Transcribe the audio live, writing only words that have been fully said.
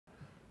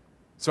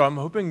So I'm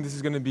hoping this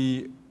is going to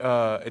be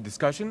a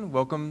discussion.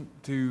 Welcome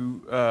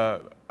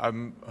to,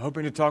 I'm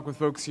hoping to talk with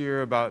folks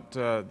here about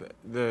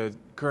the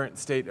current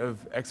state of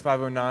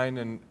X.509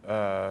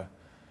 and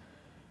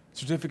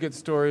certificate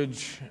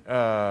storage,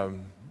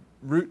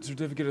 root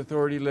certificate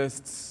authority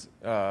lists,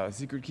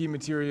 secret key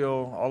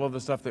material, all of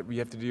the stuff that we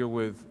have to deal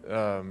with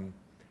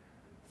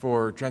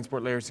for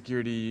transport layer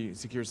security,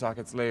 secure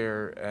sockets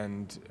layer,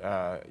 and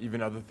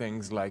even other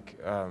things like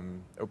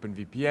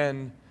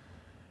OpenVPN.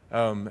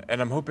 And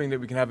I'm hoping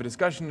that we can have a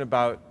discussion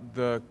about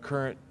the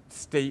current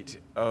state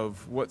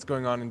of what's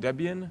going on in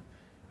Debian,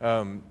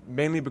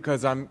 mainly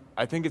because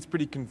I think it's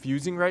pretty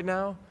confusing right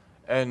now,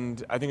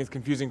 and I think it's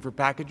confusing for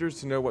packagers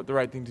to know what the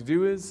right thing to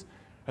do is.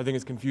 I think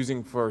it's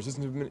confusing for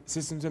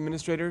systems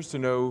administrators to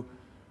know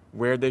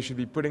where they should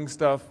be putting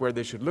stuff, where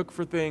they should look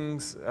for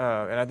things,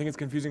 and I think it's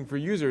confusing for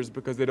users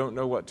because they don't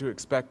know what to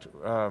expect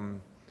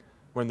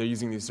when they're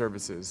using these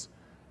services.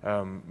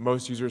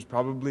 Most users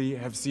probably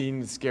have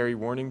seen the scary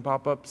warning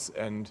pop-ups,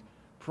 and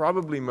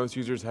probably most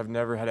users have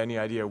never had any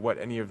idea what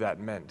any of that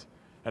meant.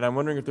 And I'm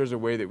wondering if there's a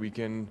way that we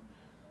can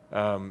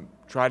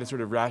try to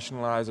sort of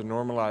rationalize or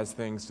normalize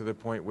things to the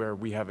point where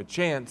we have a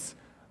chance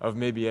of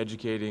maybe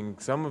educating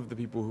some of the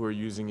people who are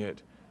using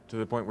it to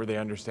the point where they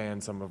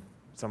understand some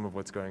of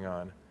what's going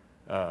on.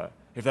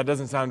 If that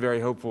doesn't sound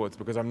very hopeful, it's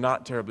because I'm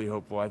not terribly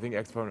hopeful. I think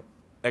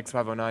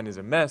X.509 is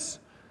a mess.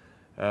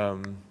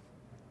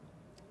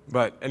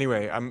 But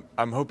anyway,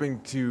 I'm hoping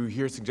to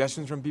hear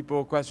suggestions from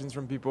people, questions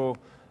from people,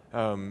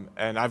 and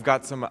I've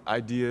got some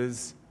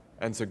ideas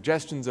and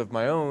suggestions of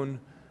my own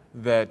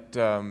that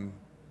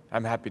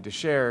I'm happy to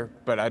share,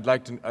 but I'd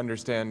like to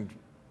understand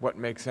what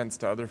makes sense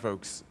to other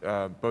folks,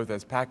 both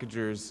as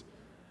packagers,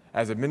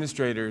 as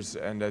administrators,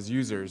 and as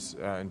users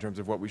in terms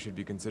of what we should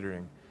be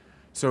considering.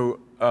 So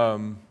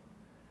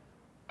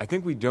I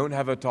think we don't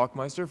have a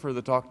talkmeister for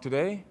the talk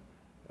today.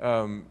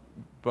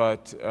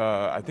 But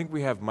I think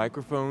we have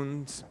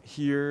microphones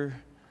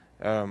here.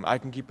 I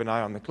can keep an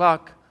eye on the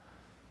clock.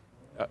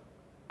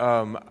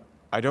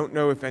 I don't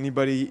know if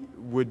anybody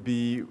would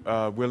be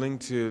willing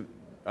to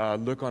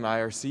look on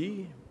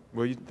IRC.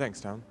 Will you? Thanks,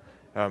 Tom.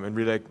 And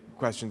relay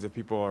questions if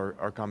people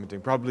are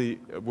commenting. Probably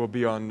will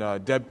be on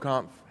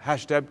DebConf,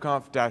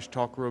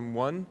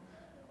 #DebConf-talkroom1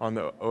 on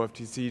the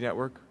OFTC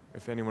network,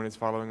 if anyone is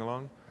following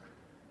along.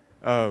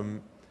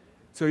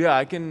 So yeah,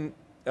 I can,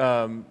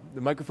 the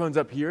microphone's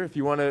up here. If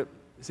you want to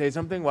say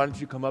something, why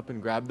don't you come up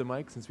and grab the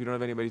mic since we don't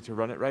have anybody to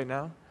run it right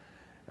now.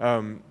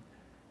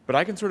 But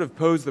I can sort of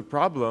pose the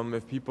problem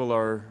if people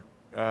are,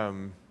 I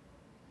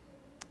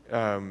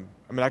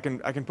mean, I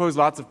can pose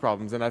lots of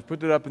problems, and I've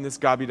put it up in this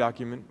Gabi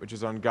document, which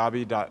is on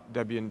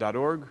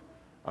gabi.debian.org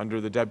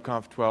under the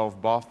DebConf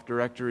 12 BOF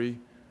directory,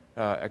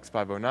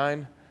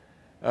 X.509.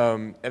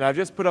 And I've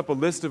just put up a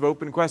list of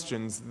open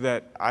questions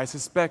that I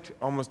suspect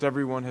almost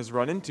everyone has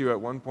run into at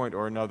one point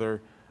or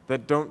another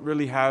that don't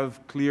really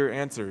have clear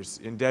answers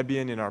in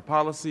Debian, in our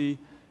policy,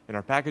 in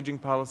our packaging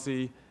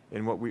policy,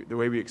 in the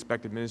way we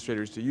expect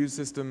administrators to use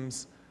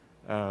systems.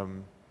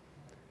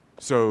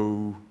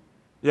 So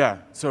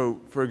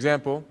for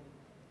example,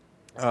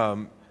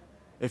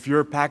 if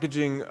you're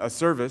packaging a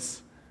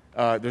service,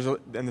 and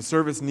the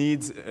service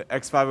needs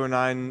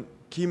X.509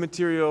 key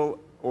material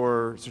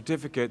or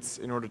certificates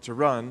in order to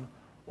run,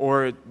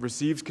 or it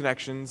receives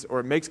connections, or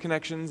it makes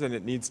connections and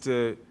it needs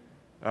to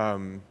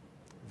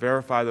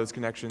verify those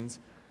connections.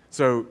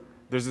 So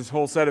there's this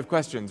whole set of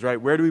questions, right?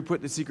 Where do we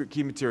put the secret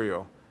key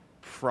material?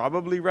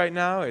 Probably right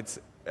now it's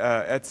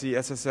etc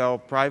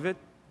SSL private,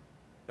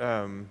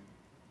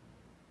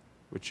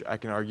 which I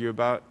can argue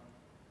about,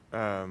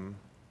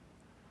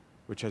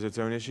 which has its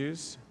own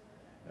issues.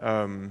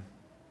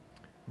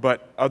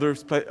 But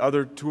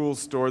other tools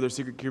store their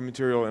secret key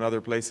material in other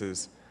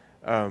places.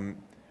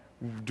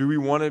 Do we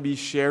want to be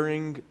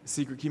sharing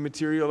secret key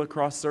material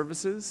across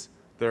services?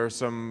 There are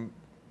some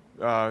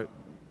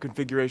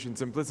configuration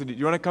simplicity. Do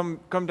you want to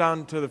come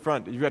down to the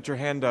front? You've got your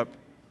hand up.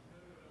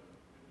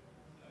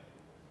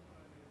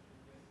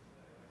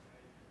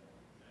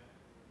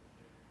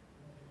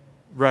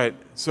 Right.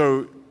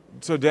 So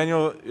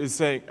Daniel is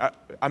saying,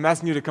 I'm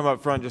asking you to come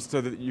up front just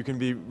so that you can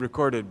be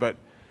recorded, but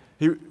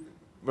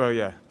well,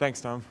 yeah.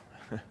 Thanks, Tom.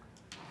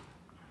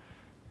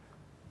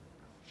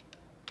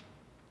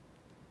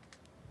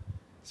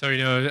 Sorry,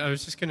 no, I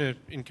was just going to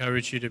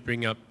encourage you to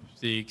bring up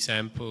the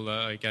example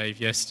I gave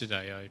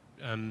yesterday,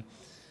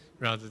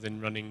 rather than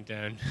running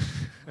down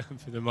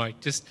for the mic.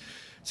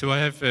 So I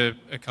have a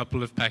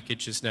couple of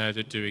packages now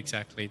that do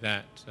exactly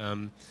that.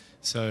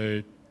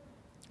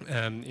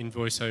 In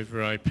voice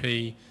over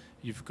IP,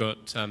 you've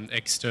got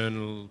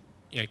external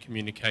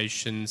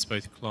communications,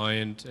 both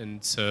client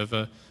and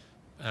server,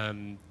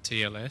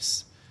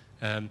 TLS,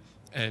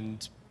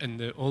 and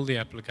all the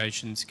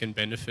applications can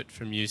benefit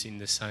from using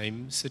the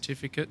same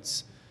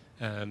certificates.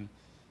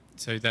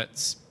 So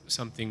that's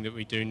something that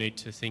we do need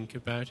to think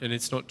about, and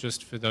it's not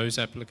just for those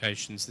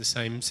applications. The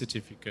same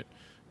certificate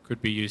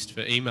could be used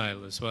for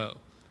email as well,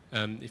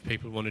 if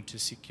people wanted to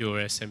secure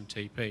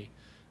SMTP.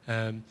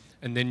 And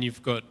then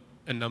you've got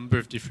a number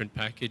of different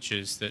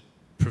packages that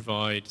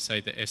provide,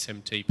 say, the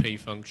SMTP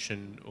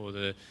function or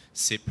the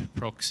SIP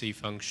proxy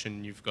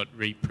function. You've got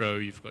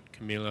repro, you've got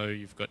Camillo,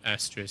 you've got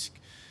asterisk,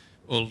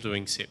 all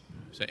doing SIP.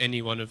 So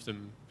any one of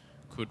them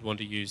could want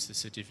to use the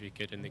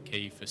certificate and the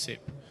key for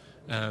SIP.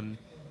 And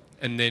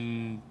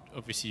then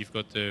obviously you've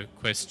got the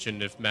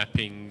question of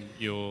mapping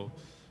your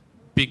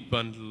big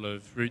bundle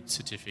of root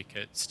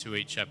certificates to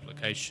each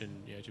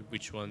application, to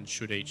which one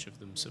should each of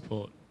them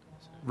support.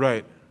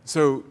 Right.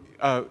 So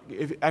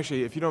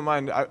if you don't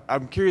mind,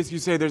 I'm curious, you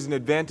say there's an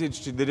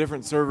advantage to the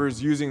different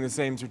servers using the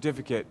same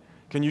certificate.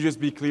 Can you just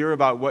be clear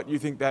about what you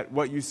think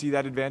what you see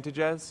that advantage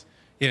as?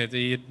 Yeah,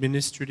 the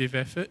administrative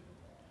effort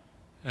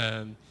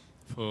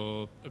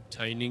for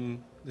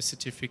obtaining the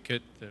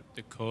certificate,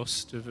 the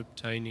cost of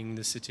obtaining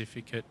the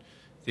certificate,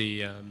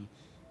 the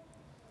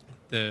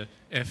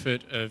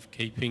effort of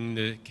keeping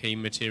the key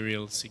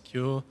material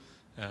secure.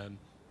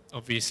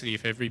 Obviously,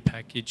 if every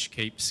package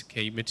keeps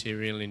key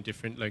material in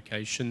different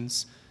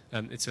locations,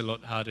 it's a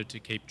lot harder to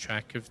keep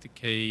track of the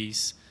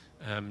keys,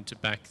 to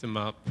back them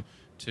up,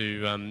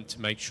 to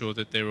make sure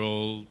that they're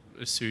all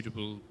a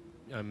suitable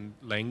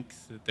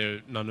length,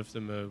 that none of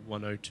them are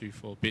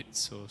 1024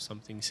 bits or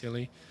something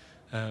silly.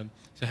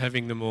 So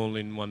having them all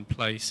in one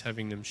place,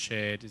 having them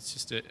shared, it's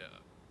just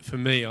for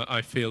me,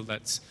 I feel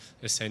that's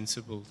a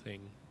sensible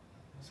thing.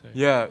 So.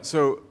 Yeah,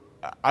 so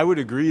I would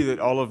agree that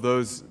all of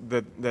those,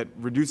 that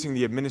reducing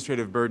the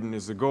administrative burden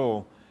is the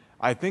goal.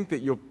 I think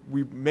that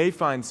we may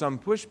find some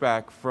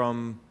pushback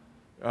from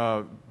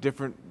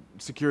different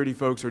security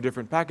folks or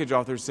different package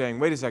authors saying,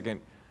 wait a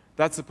second,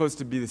 that's supposed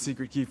to be the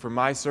secret key for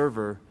my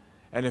server,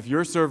 and if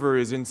your server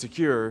is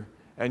insecure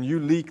and you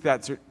leak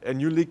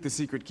the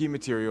secret key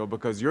material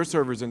because your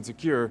server is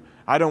insecure,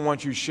 I don't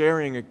want you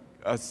sharing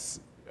a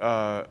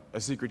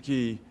secret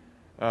key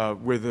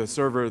with a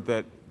server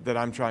that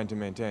I'm trying to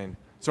maintain.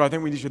 So I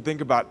think we should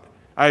think about,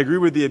 I agree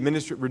with the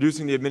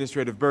reducing the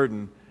administrative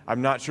burden.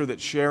 I'm not sure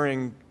that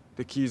sharing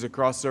the keys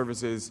across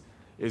services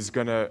is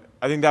gonna,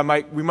 I think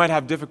we might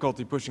have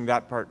difficulty pushing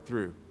that part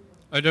through.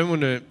 I don't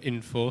want to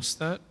enforce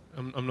that.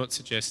 I'm not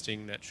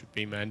suggesting that should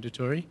be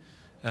mandatory,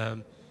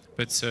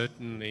 but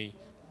certainly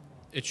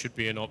it should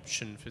be an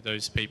option for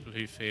those people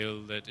who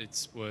feel that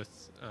it's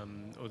worth,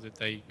 or that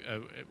they are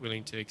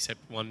willing to accept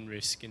one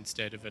risk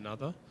instead of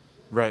another.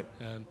 Right.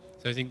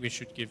 So I think we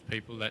should give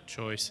people that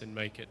choice and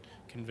make it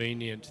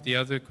convenient. The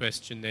other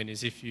question then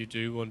is, if you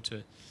do want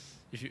to,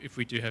 if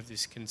we do have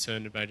this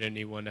concern about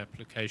any one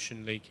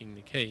application leaking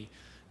the key,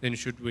 then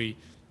should we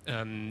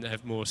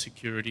have more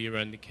security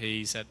around the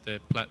keys at the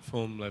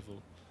platform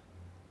level?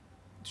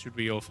 Should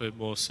we offer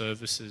more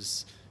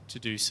services to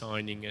do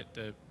signing at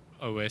the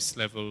OS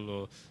level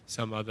or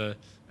some other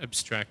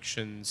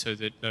abstraction so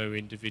that no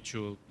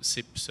individual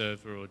SIP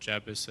server or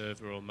Jabber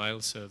server or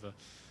mail server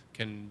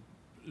can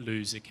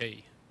lose a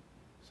key?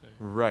 So.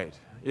 Right.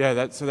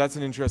 Yeah, so that's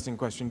an interesting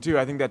question too.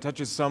 I think that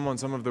touches on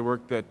some of the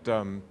work that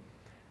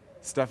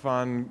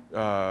Stefan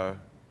I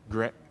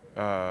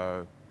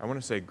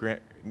want to say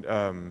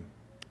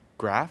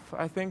Graf,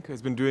 I think,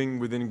 has been doing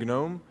within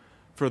GNOME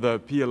for the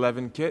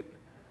P11 kit.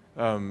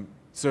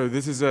 So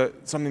this is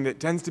something that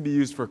tends to be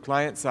used for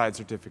client-side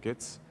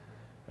certificates.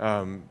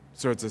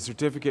 So it's a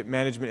certificate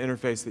management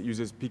interface that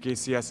uses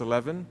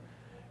PKCS11,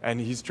 and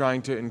he's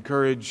trying to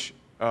encourage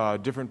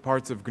different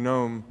parts of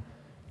GNOME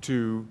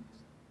to,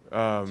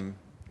 and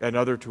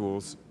other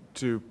tools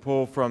to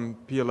pull from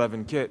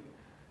P11 kit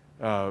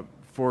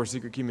for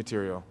secret key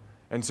material.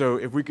 And so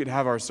if we could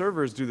have our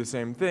servers do the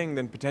same thing,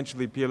 then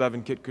potentially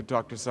P11 kit could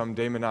talk to some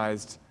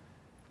daemonized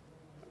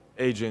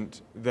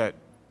agent that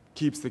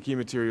keeps the key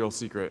material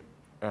secret.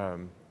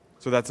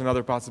 So that's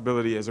another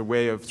possibility as a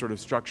way of sort of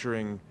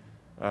structuring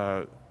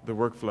the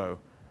workflow.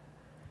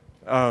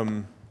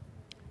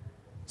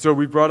 So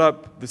we brought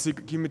up the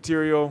secret key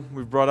material.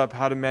 We've brought up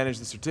how to manage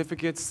the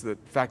certificates, the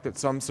fact that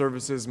some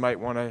services might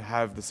want to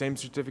have the same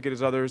certificate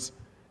as others,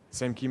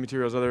 same key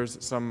material as others.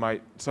 Some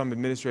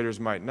administrators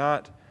might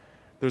not.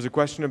 There's a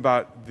question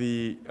about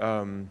the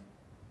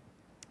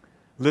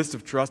list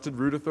of trusted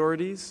root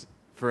authorities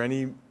for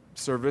any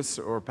service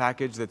or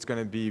package that's going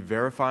to be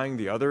verifying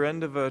the other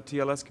end of a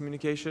TLS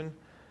communication.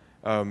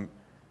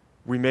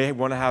 We may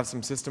want to have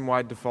some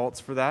system-wide defaults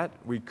for that.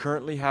 We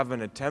currently have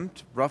an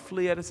attempt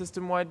roughly at a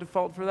system-wide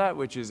default for that,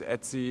 which is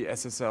etc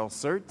SSL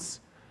certs,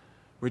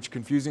 which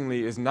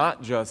confusingly is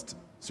not just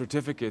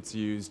certificates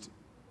used.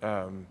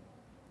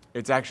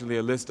 It's actually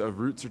a list of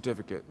root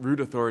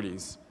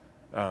authorities.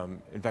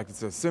 In fact,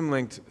 it's a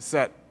symlinked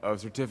set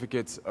of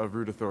certificates of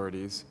root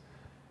authorities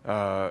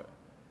that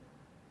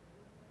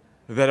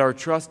are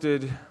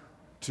trusted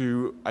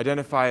to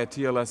identify a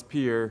TLS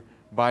peer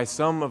by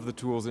some of the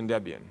tools in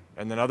Debian,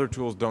 and then other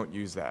tools don't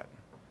use that.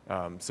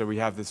 So we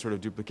have this sort of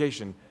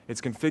duplication.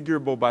 It's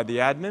configurable by the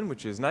admin,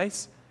 which is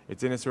nice.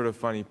 It's in a sort of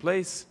funny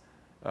place,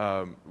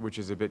 which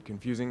is a bit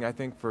confusing, I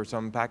think, for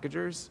some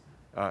packagers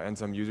and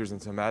some users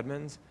and some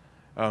admins.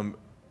 And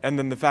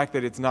then the fact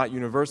that it's not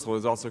universal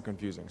is also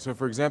confusing. So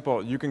for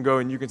example, you can go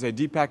and you can say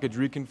dpackage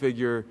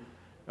reconfigure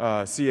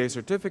CA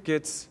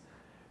certificates,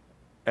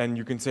 and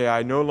you can say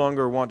I no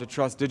longer want to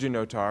trust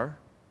DigiNotar,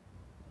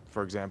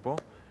 for example.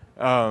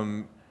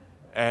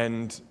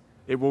 And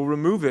it will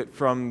remove it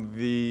from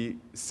the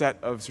set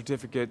of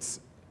certificates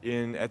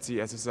in Etsy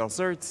SSL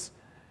certs,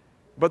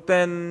 but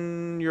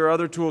then your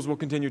other tools will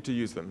continue to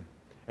use them.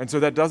 And so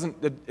that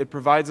it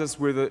provides us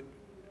with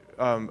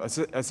a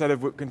set of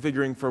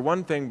configuring for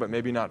one thing, but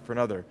maybe not for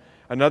another.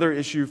 Another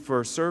issue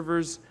for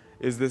servers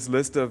is this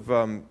list of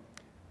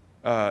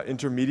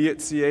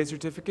intermediate CA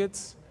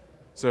certificates.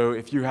 So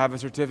if you have a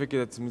certificate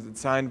that's been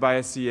signed by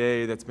a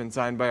CA, that's been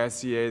signed by a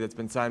CA, that's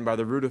been signed by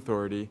the root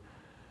authority,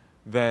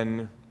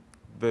 then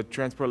the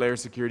Transport Layer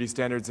Security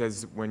Standard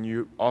says when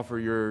you offer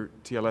your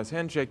TLS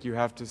handshake, you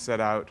have to set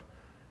out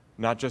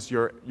not just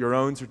your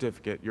own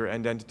certificate, your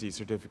end entity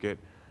certificate,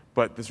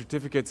 but the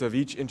certificates of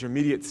each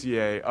intermediate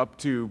CA up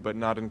to, but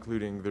not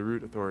including, the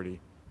root authority.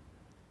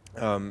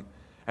 And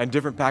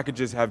different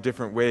packages have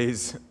different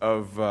ways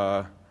of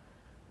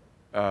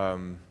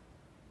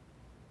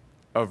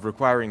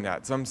requiring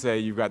that. Some say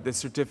you've got this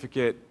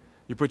certificate,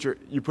 you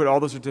put all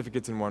the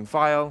certificates in one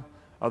file.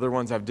 Other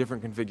ones have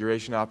different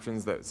configuration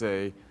options that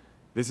say,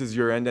 this is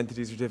your end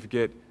entity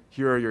certificate,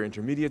 here are your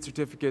intermediate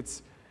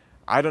certificates.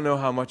 I don't know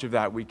how much of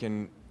that we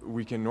can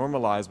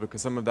normalize,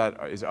 because some of that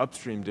is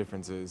upstream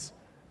differences.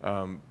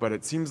 But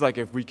it seems like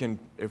if we can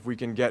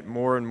get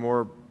more and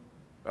more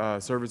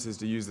services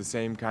to use the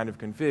same kind of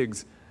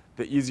configs,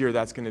 the easier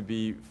that's going to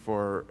be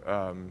for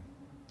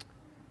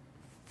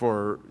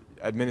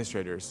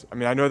administrators. I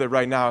mean, I know that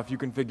right now, if you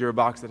configure a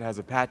box that has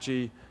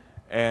Apache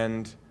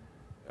and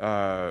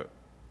I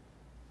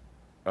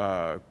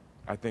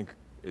think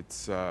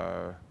it's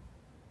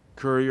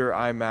Courier,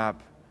 IMAP,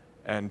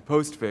 and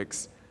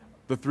Postfix,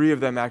 the three of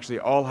them actually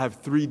all have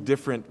three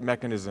different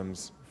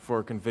mechanisms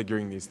for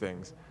configuring these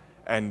things.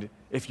 And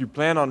if you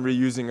plan on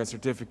reusing a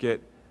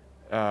certificate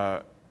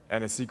and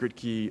a secret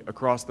key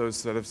across those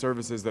set of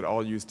services that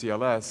all use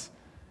TLS,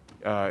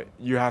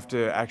 you have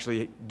to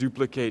actually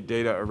duplicate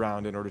data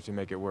around in order to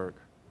make it work.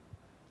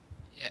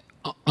 Yeah.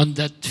 On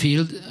that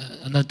field,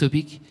 on that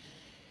topic,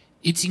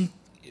 it's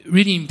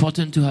really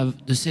important to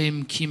have the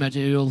same key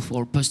material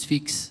for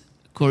postfix,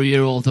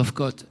 courier, auth of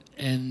code,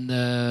 and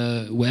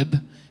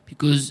web,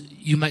 because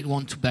you might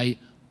want to buy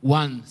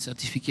one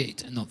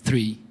certificate and not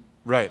three.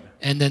 Right.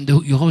 And then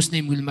your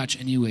hostname will match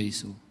anyway.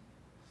 So.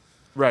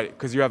 Right,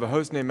 because you have a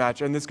hostname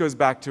match, and this goes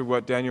back to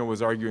what Daniel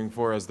was arguing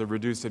for as the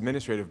reduced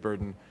administrative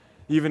burden.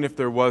 Even if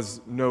there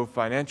was no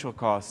financial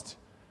cost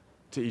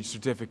to each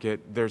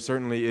certificate, there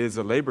certainly is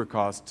a labor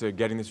cost to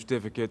getting the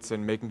certificates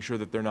and making sure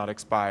that they're not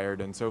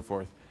expired and so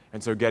forth.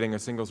 And so getting a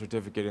single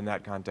certificate in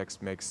that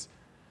context makes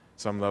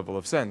some level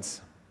of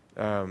sense.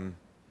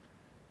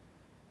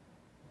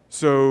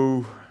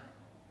 So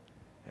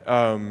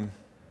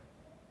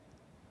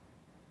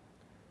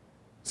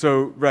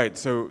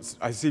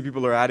I see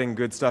people are adding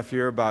good stuff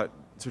here about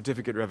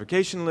certificate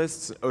revocation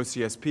lists,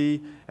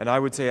 OCSP, and I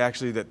would say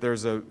actually that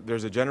there's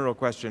a general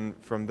question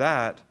from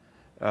that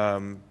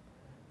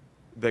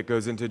that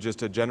goes into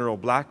just a general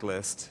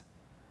blacklist.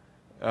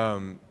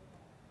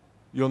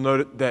 You'll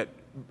note that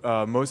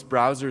most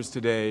browsers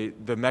today,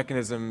 the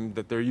mechanism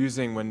that they're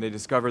using when they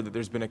discover that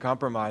there's been a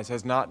compromise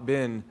has not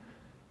been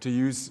to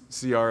use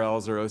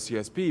CRLs or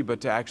OCSP, but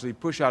to actually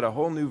push out a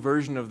whole new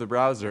version of the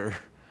browser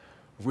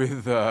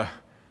with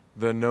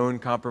the known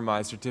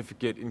compromise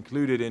certificate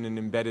included in an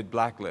embedded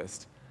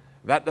blacklist.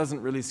 That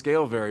doesn't really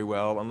scale very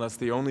well unless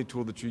the only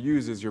tool that you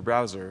use is your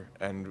browser,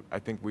 and I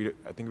think we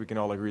can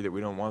all agree that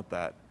we don't want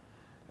that.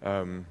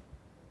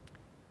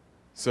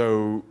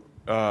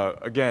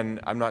 Again,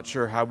 I'm not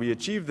sure how we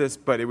achieve this,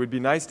 but it would be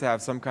nice to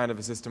have some kind of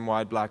a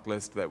system-wide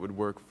blacklist that would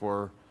work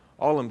for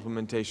all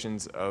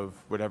implementations of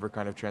whatever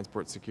kind of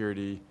transport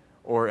security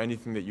or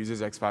anything that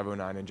uses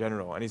X.509 in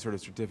general, any sort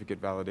of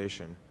certificate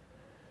validation.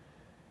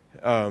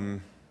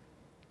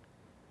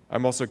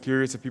 I'm also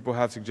curious if people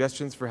have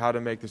suggestions for how to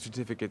make the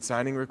certificate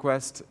signing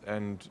request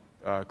and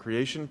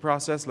creation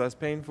process less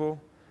painful.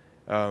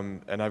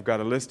 And I've got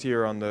a list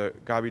here on the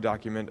Gabi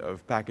document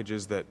of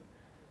packages that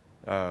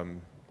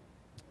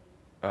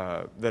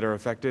that are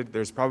affected.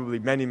 There's probably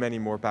many, many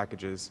more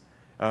packages.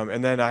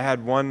 And then I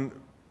had one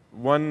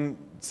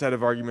set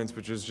of arguments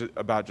which is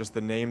about just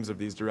the names of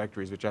these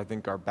directories, which I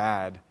think are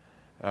bad.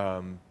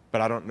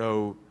 But I don't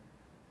know,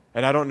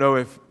 and I don't know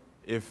if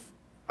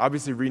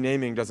obviously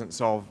renaming doesn't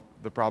solve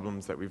the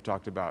problems that we've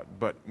talked about,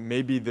 but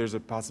maybe there's a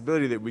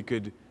possibility that we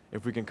could,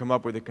 if we can come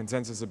up with a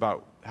consensus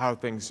about how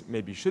things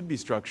maybe should be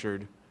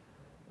structured,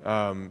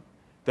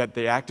 that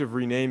the act of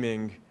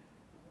renaming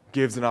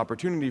gives an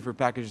opportunity for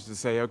packages to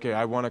say, okay,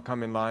 I want to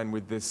come in line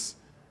with this,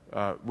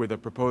 with a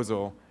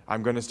proposal.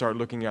 I'm going to start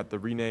looking at the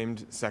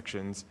renamed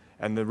sections,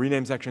 and the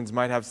renamed sections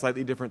might have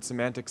slightly different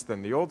semantics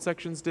than the old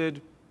sections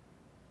did.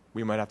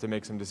 We might have to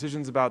make some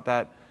decisions about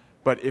that.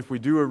 But if we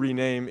do a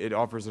rename, it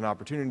offers an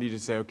opportunity to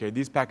say, okay,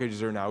 these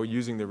packages are now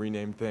using the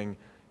renamed thing.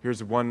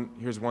 Here's one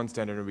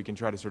standard, and we can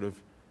try to sort of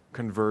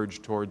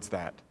converge towards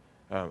that.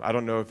 I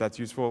don't know if that's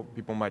useful.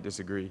 People might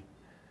disagree.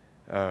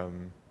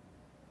 And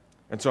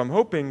so I'm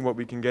hoping what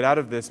we can get out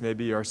of this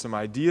maybe are some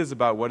ideas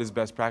about what is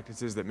best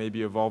practices that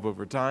maybe evolve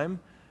over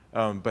time,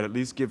 but at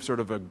least give sort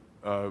of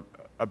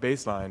a a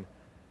baseline.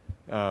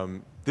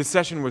 This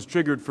session was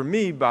triggered for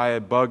me by a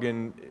bug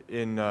in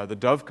the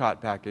DovCot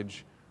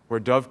package, where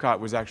DovCot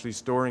was actually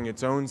storing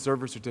its own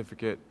server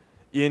certificate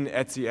in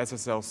Etsy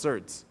SSL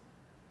certs.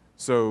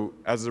 So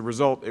as a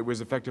result, it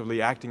was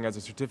effectively acting as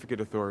a certificate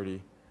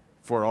authority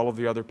for all of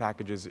the other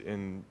packages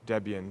in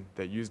Debian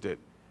that used it.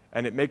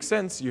 And it makes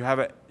sense. You have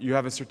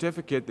a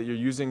certificate that you're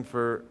using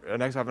for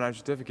an X.509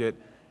 certificate.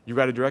 You've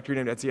got a directory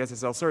named Etsy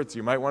SSL certs.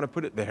 You might want to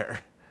put it there.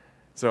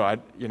 So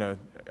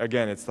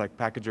again, it's like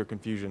packager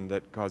confusion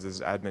that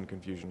causes admin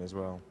confusion as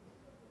well.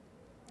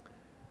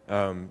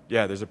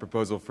 Yeah, there's a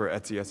proposal for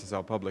Etsy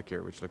SSL public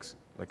here, which looks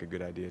like a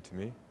good idea to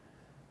me.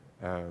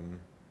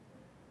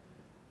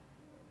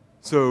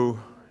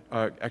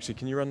 Actually,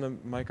 can you run the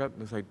mic up?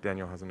 Looks like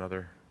Daniel has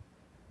another.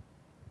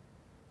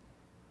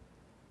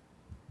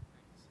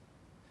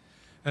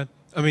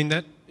 I mean,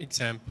 that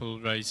example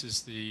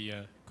raises the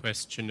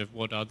question of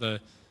what other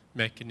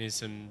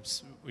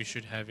mechanisms we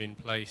should have in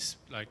place,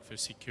 like for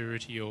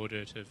security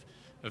audit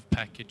of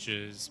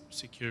packages,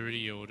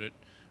 security audit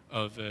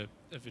of a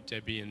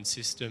Debian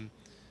system.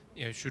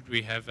 Should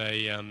we have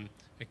a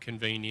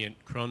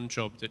convenient cron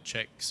job that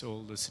checks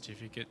all the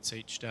certificates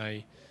each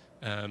day?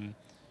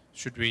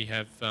 Should we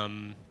have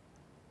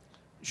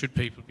should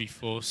people be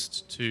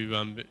forced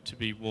to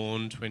be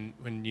warned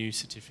when new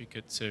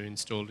certificates are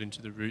installed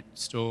into the root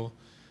store?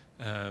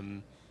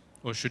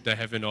 Or should they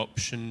have an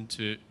option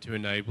to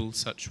enable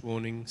such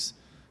warnings?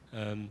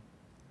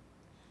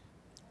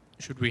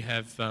 Should we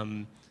have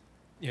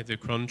the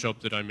cron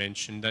job that I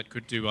mentioned, that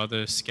could do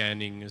other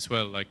scanning as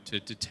well, like to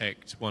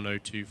detect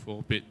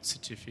 1024-bit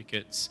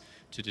certificates,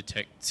 to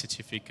detect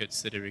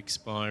certificates that are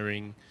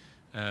expiring.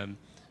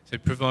 So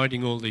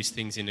providing all these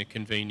things in a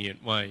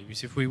convenient way.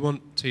 Because if we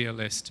want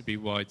TLS to be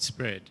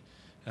widespread,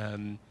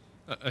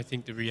 I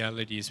think the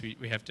reality is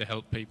we have to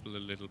help people a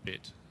little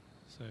bit.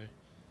 So,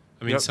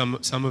 I mean, yep.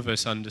 Some of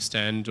us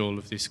understand all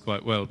of this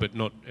quite well, but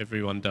not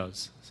everyone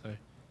does.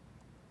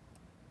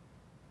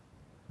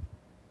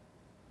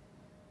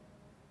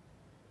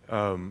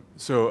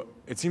 So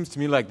it seems to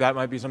me like that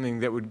might be something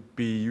that would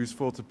be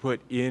useful to put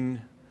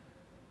in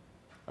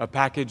a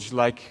package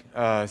like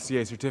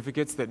CA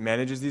certificates that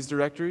manages these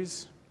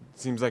directories. It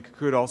seems like it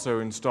could also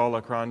install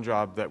a cron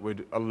job that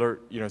would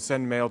alert,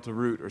 send mail to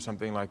root or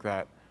something like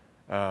that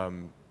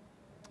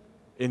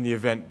in the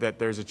event that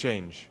there's a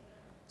change.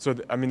 So,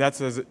 I mean, that's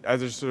as a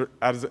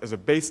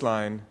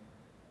baseline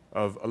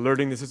of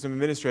alerting the system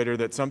administrator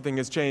that something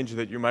has changed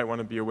that you might want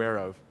to be aware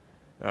of.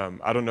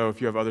 I don't know if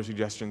you have other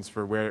suggestions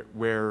for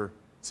where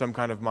some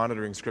kind of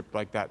monitoring script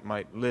like that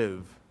might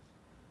live.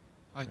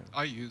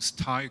 I use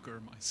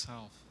Tiger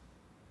myself.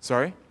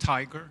 Sorry?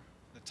 Tiger,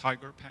 the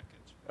Tiger package.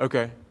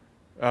 Okay.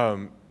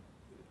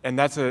 And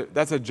that's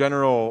a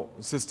general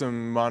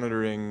system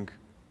monitoring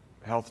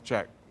health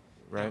check,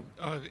 right?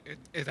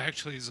 It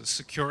actually is a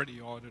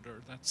security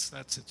auditor.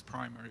 That's its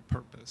primary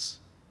purpose.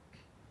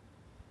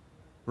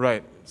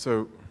 Right.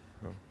 So,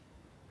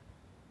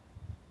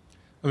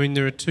 I mean,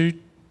 there are two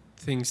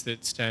things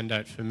that stand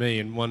out for me,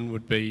 and one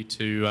would be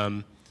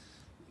to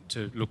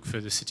look for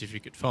the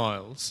certificate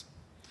files,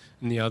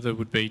 and the other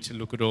would be to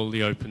look at all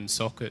the open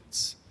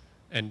sockets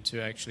and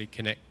to actually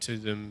connect to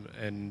them,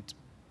 and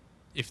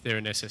if they're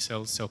an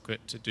SSL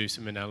socket, to do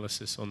some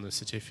analysis on the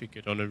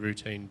certificate on a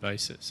routine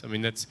basis. I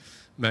mean, that's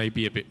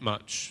maybe a bit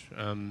much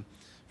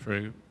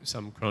for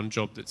some cron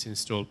job that's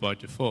installed by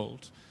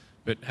default,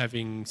 but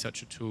having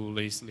such a tool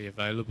easily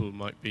available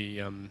might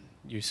be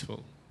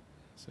useful.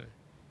 So.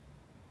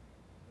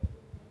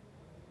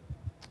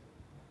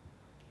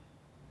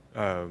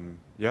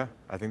 Yeah,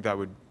 I think that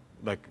would,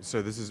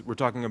 so we're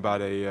talking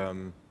about a,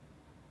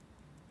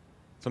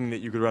 something that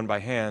you could run by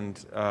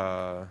hand.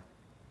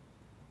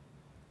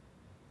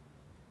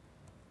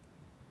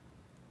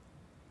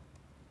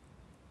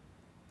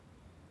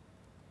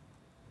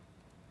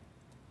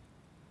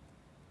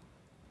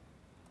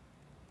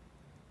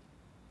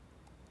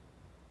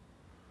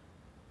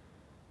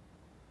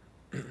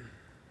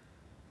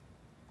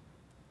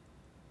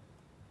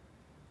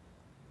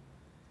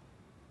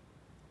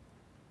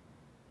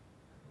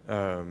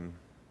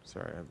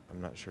 Sorry, I'm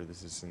not sure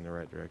this is in the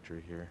right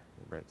directory here,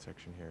 the right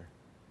section here.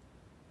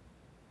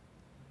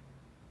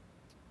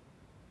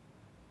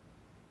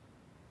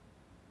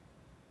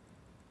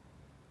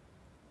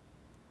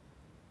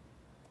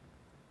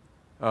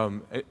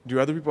 Do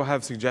other people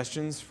have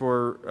suggestions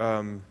for,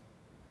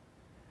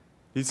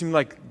 these seem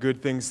like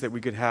good things that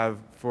we could have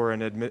for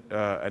an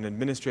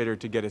administrator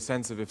to get a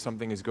sense of if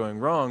something is going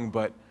wrong,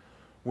 but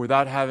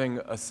without having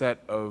a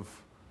set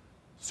of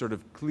sort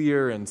of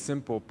clear and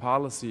simple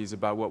policies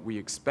about what we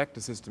expect a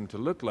system to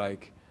look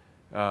like,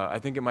 I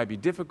think it might be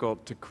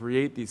difficult to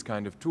create these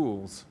kind of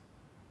tools.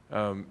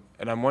 And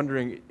I'm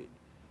wondering,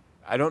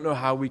 I don't know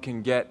how we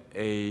can get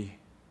a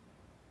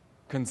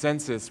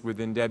consensus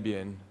within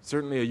Debian.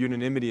 Certainly a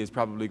unanimity is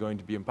probably going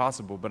to be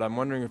impossible, but I'm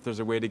wondering if there's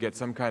a way to get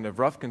some kind of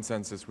rough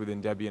consensus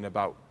within Debian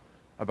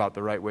about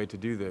the right way to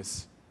do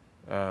this.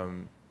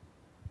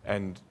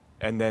 And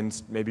then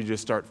maybe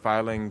just start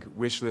filing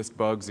wish list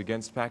bugs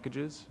against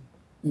packages.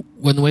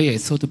 one way I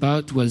thought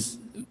about was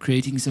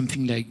creating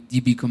something like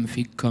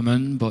DebConf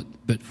common, but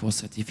for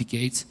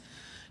certificates.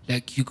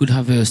 Like you could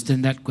have a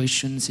standard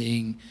question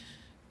saying,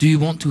 do you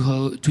want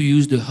to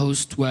use the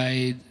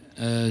host-wide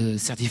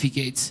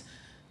certificates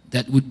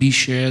that would be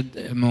shared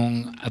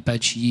among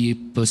Apache,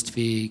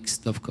 Postfix,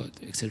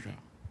 DovCode, etc.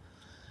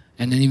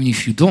 And then even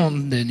if you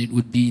don't, then it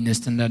would be in a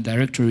standard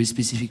directory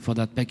specific for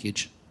that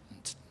package.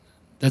 And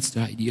that's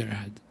the idea I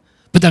had.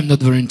 But I'm not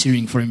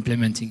volunteering for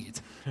implementing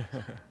it.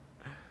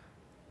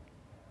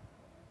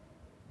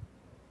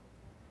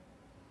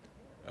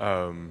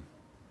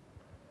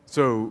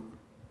 So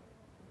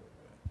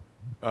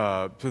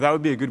that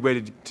would be a good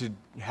way to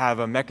have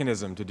a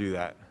mechanism to do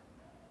that.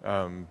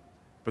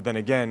 But then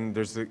again,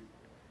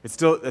 it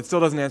still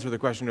doesn't answer the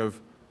question of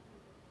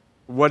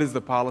what is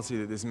the policy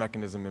that this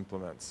mechanism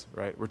implements,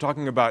 right? We're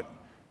talking about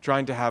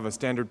trying to have a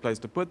standard place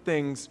to put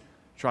things,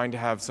 trying to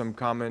have some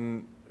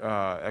common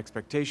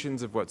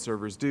expectations of what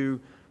servers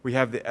do. We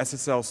have the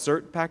SSL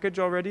Cert package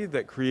already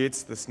that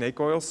creates the snake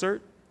oil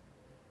cert.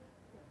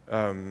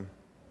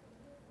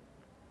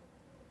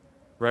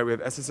 Right, we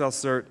have SSL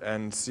Cert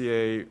and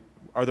CA.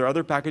 Are there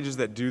other packages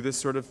that do this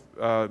sort of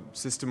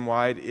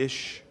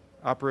system-wide-ish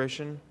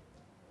operation?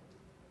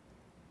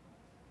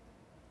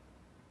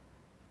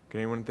 Can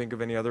anyone think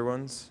of any other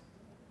ones?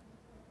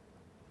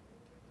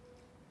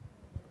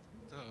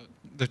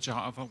 The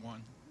Java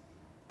one.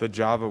 The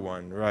Java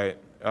one, right.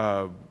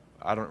 I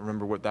don't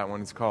remember what that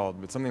one is called,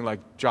 but something like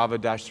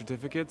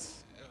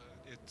Java-certificates?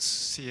 It's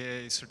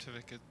CA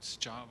certificates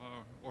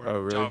Java, or oh,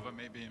 really? Java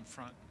maybe in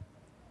front.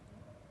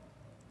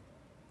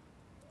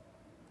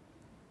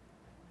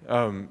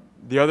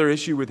 The other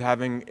issue with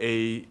having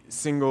a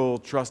single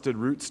trusted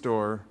root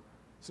store,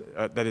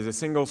 that is a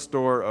single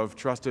store of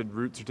trusted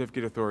root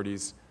certificate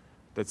authorities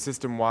that's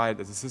system-wide,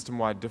 as a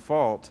system-wide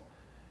default,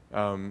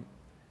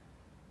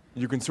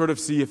 you can sort of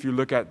see if you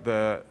look at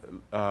the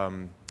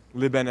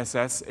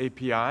libNSS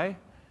API,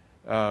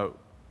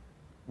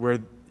 where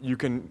you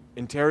can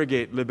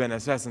interrogate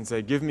libNSS and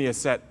say, give me a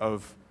set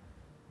of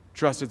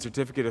trusted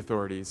certificate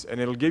authorities, and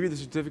it'll give you the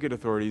certificate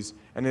authorities,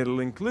 and it'll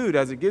include,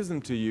 as it gives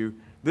them to you,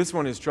 this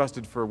one is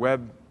trusted for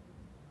web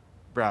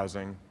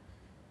browsing,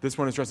 this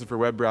one is trusted for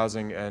web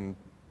browsing and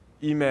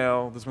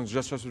email, this one's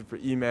just trusted for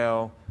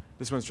email,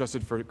 this one's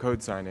trusted for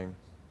code signing.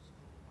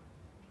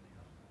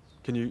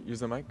 Can you use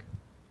the mic?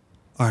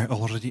 I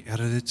already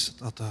added it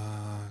at the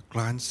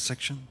clients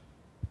section.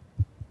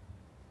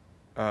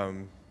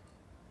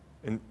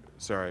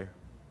 Sorry.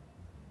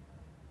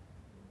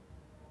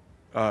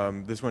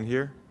 This one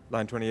here,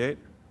 line 28?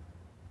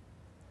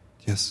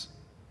 Yes.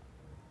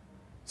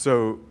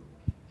 So,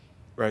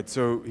 right,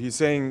 so he's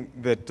saying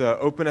that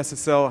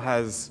OpenSSL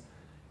has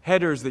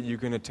headers that you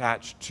can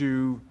attach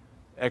to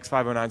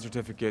X.509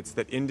 certificates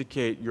that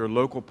indicate your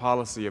local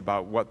policy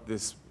about what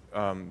this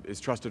is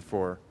trusted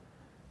for.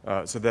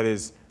 So that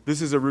is,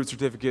 this is a root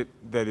certificate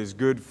that is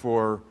good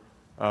for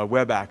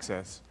web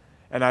access.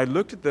 And I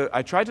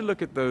tried to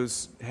look at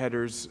those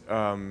headers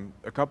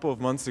a couple of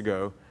months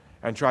ago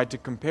and tried to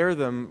compare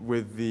them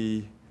with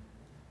the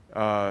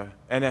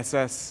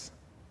NSS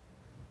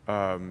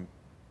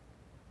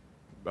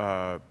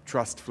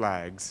trust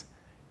flags.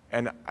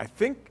 And I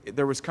think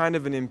there was kind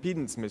of an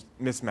impedance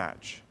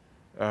mismatch.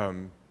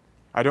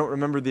 I don't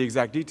remember the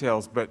exact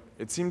details, but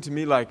it seemed to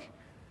me like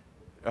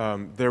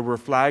there were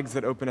flags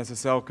that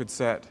OpenSSL could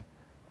set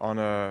on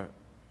a,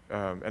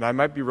 and I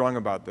might be wrong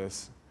about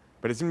this,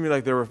 but it seemed to me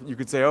like you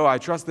could say, oh, I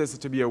trust this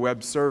to be a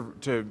web server,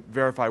 to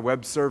verify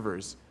web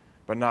servers,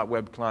 but not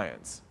web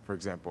clients, for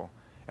example.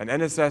 And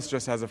NSS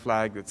just has a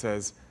flag that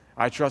says,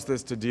 I trust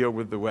this to deal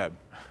with the web.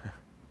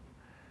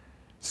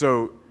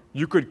 So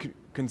you could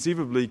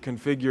conceivably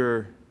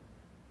configure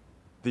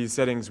these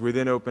settings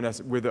within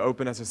with the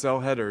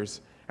OpenSSL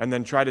headers and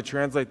then try to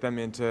translate them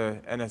into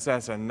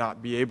NSS and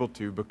not be able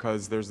to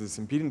because there's this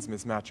impedance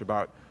mismatch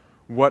about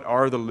what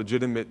are the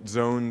legitimate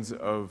zones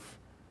of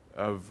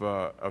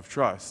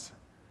trust.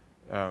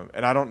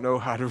 And I don't know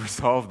how to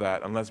resolve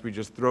that unless we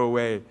just throw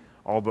away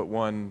all but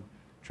one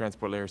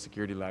transport layer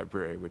security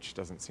library, which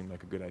doesn't seem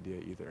like a good idea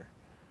either.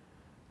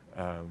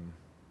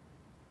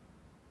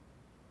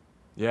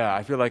 Yeah,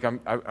 I feel like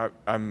I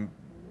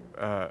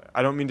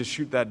don't mean to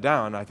shoot that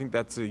down. I think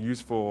that's a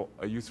useful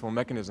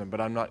mechanism, but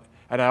I'm not.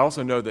 And I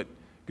also know that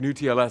GNU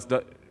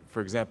TLS,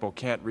 for example,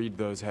 can't read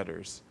those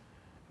headers.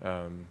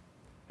 And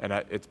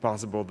it's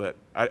possible that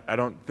I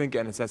don't think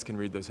NSS can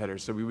read those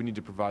headers, so we would need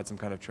to provide some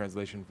kind of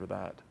translation for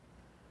that.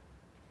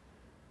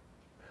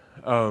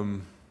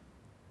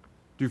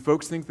 Do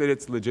folks think that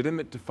it's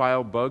legitimate to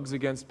file bugs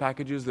against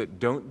packages that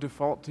don't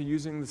default to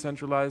using the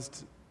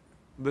centralized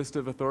list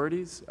of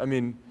authorities? I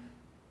mean,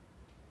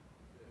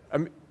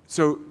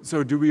 so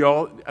do we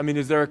all, I mean,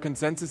 is there a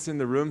consensus in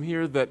the room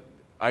here that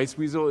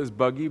Iceweasel is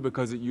buggy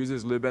because it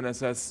uses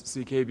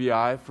libNSS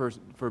CKBI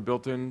for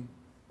built-in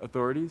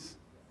authorities?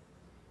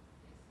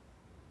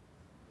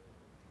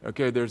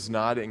 Okay, there's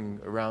nodding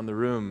around the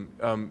room.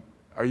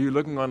 Are you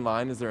looking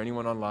online? Is there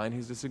anyone online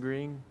who's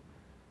disagreeing?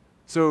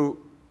 So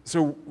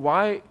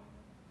why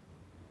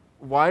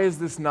is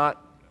this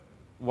not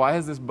why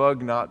has this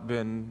bug not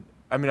been,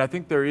 I mean, I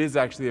think there is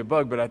actually a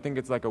bug, but I think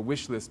it's like a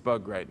wish list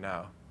bug right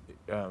now.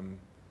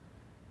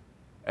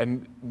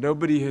 And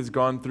nobody has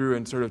gone through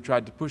and sort of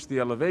tried to push the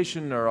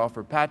elevation or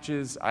offer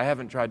patches. I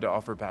haven't tried to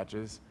offer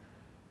patches.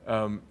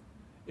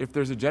 If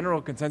there's a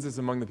general consensus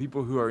among the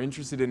people who are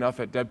interested enough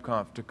at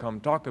DebConf to come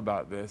talk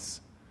about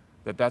this,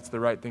 that that's the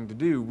right thing to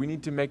do, we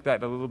need to make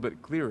that a little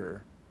bit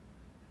clearer.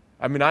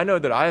 I mean, I know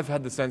that I have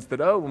had the sense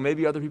that, oh, well,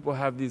 maybe other people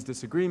have these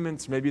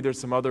disagreements, maybe there's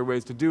some other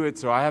ways to do it,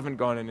 so I haven't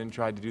gone in and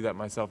tried to do that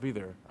myself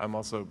either. I'm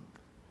also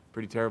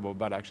pretty terrible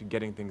about actually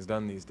getting things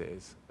done these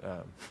days.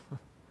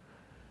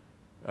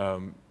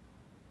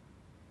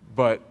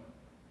 But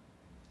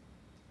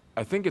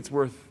I think it's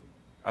worth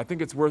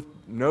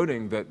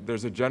noting that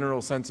there's a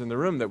general sense in the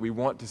room that we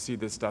want to see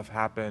this stuff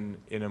happen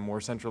in a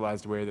more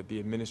centralized way that the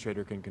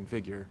administrator can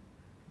configure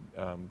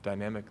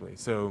dynamically.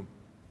 So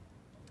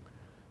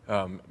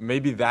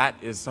maybe that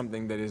is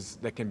something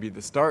that can be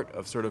the start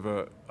of sort of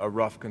a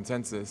rough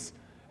consensus,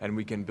 and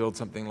we can build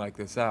something like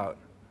this out.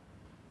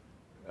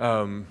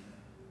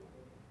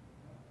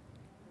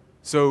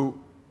 So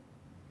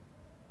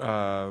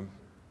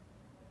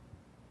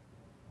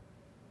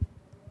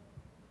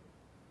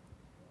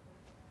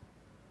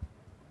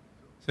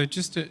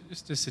just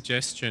a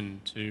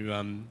suggestion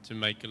to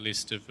make a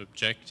list of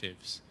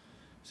objectives.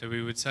 So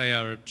we would say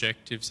our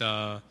objectives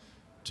are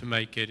to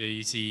make it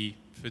easy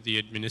for the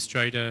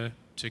administrator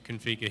to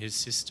configure his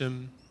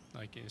system,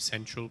 like a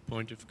central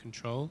point of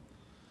control.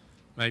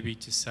 Maybe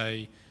to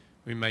say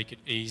we make it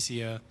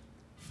easier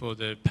for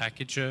the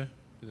packager,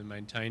 for the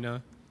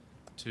maintainer,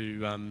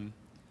 to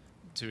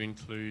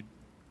include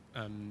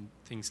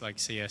things like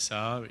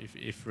CSR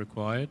if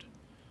required.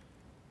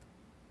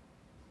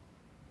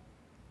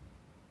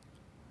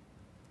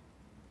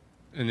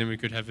 And then we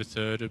could have a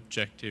third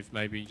objective,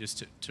 maybe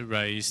just to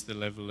raise the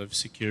level of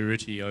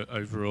security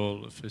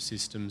overall for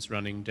systems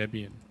running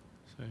Debian.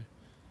 So,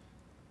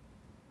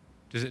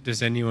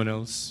 does anyone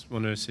else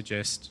want to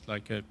suggest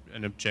like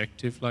an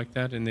objective like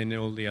that, and then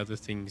all the other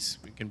things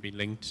can be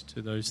linked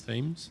to those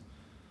themes?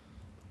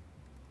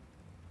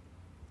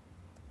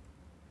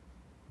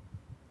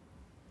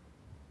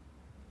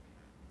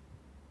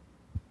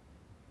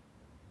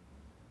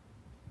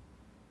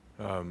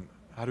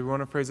 How do we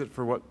want to phrase it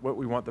for what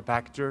we want the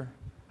packager?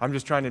 I'm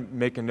just trying to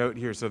make a note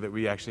here so that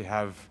we actually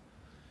have...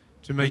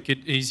 To make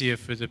it easier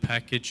for the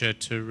packager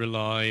to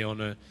rely on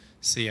a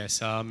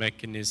CSR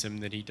mechanism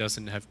that he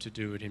doesn't have to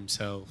do it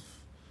himself.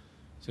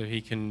 So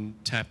he can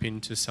tap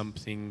into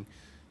something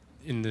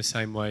in the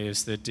same way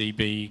as the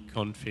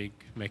DebConf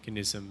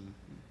mechanism,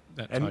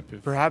 that type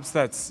of... Perhaps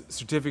that's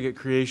certificate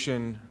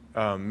creation,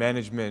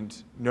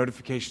 management,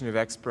 notification of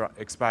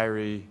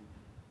expiry,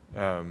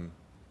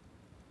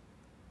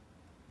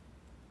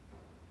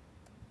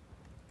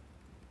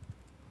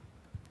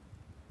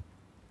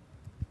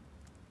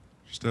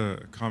 Just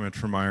a comment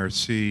from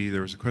IRC.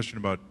 There was a question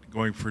about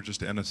going for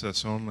just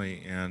NSS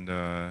only, and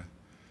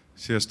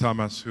C.S.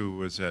 Thomas, who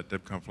was at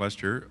DebConf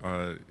last year,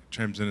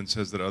 chimes in and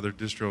says that other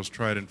distros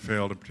tried and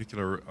failed. In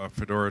particular,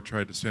 Fedora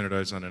tried to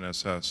standardize on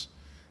NSS,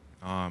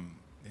 and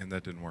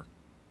that didn't work.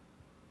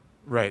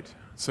 Right.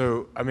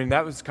 So, I mean,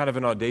 that was kind of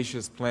an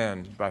audacious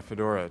plan by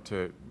Fedora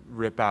to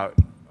rip out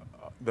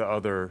the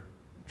other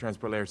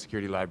transport layer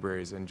security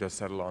libraries and just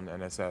settle on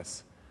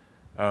NSS.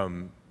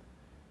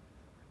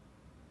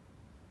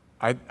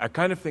 I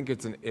kind of think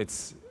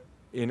it's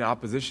in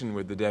opposition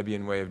with the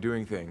Debian way of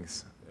doing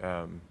things,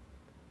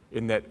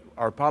 in that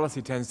our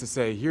policy tends to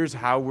say, here's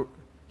how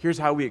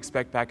we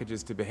expect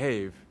packages to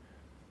behave,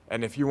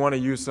 and if you want to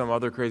use some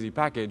other crazy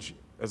package,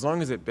 as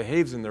long as it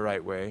behaves in the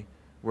right way,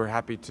 we're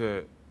happy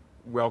to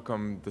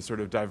welcome the sort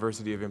of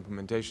diversity of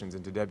implementations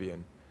into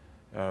Debian.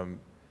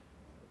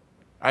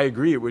 I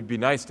agree it would be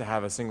nice to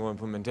have a single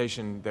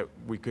implementation that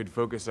we could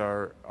focus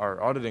our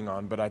auditing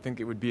on, but I think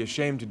it would be a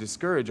shame to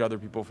discourage other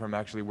people from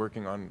actually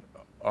working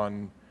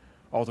on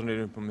alternate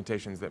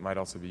implementations that might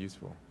also be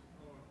useful.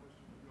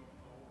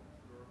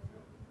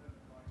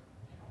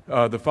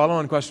 The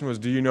follow-on question was,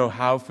 do you know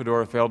how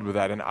Fedora failed with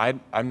that? And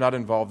I'm not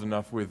involved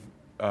enough with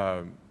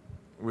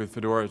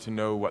Fedora to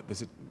know what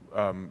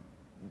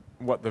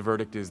the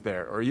verdict is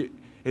there.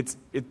 It's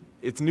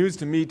news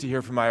to me to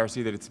hear from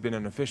IRC that it's been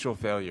an official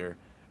failure.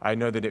 I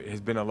know that it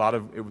has been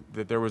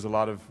that there was a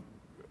lot of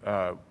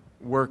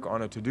work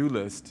on a to-do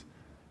list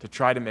to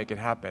try to make it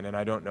happen, and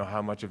I don't know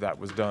how much of that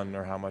was done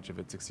or how much of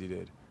it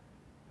succeeded.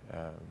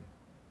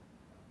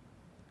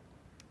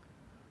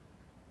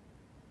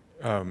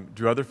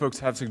 Do other folks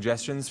have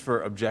suggestions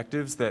for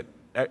objectives that,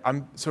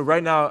 so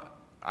right now,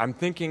 I'm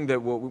thinking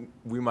that what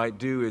we might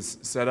do is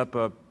set up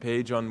a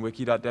page on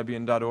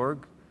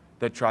wiki.debian.org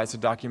that tries to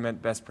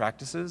document best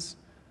practices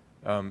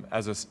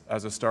as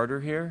a starter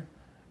here.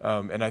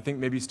 And I think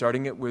maybe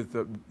starting it with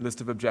a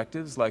list of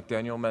objectives, like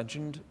Daniel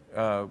mentioned,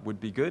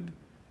 would be good.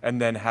 And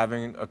then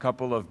having a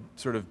couple of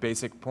sort of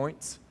basic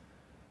points.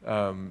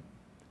 And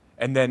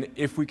then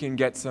if we can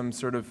get some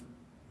sort of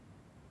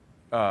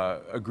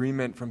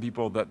agreement from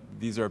people that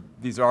these are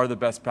the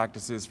best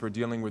practices for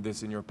dealing with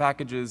this in your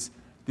packages,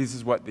 this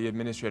is what the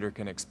administrator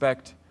can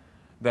expect,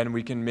 then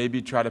we can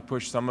maybe try to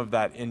push some of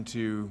that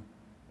into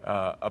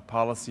a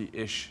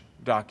policy-ish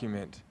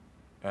document.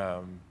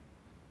 I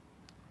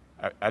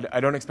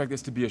don't expect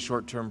this to be a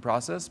short-term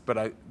process,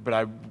 but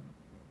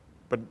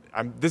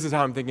this is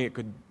how I'm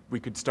thinking we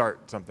could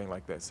start something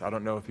like this. I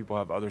don't know if people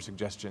have other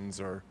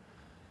suggestions or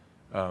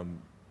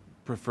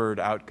preferred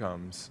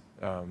outcomes.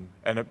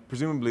 And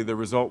presumably the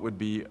result would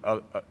be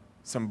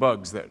some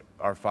bugs that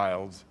are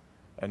filed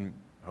and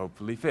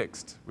hopefully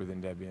fixed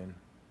within Debian.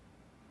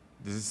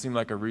 Does this seem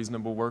like a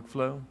reasonable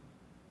workflow?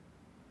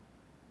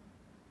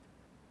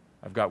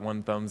 I've got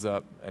one thumbs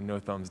up and no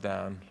thumbs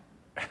down.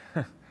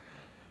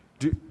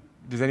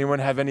 Does anyone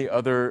have any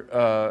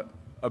other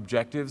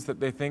objectives that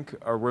they think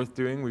are worth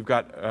doing? We've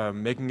got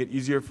making it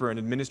easier for an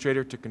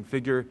administrator to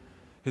configure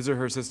his or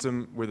her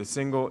system with a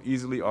single,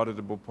 easily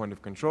auditable point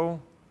of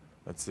control.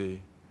 Let's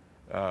see,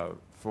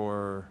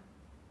 for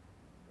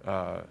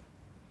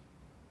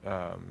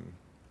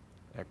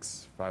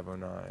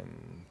X.509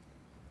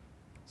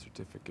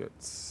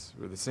 certificates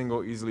with a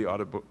single, easily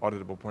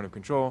auditable point of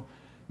control.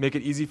 Make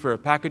it easy for a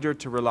packager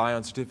to rely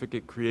on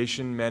certificate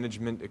creation,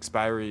 management,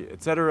 expiry,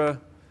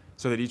 etc.,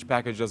 so that each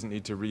package doesn't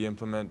need to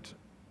re-implement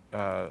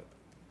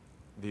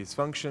these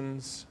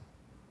functions.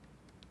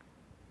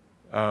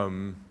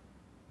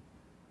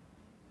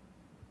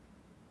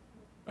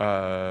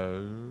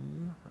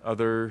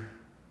 Other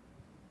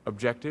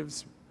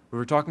objectives. We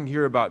were talking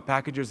here about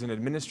packagers and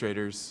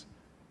administrators.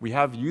 We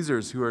have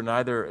users who are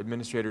neither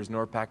administrators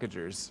nor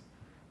packagers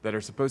that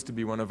are supposed to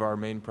be one of our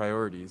main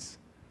priorities.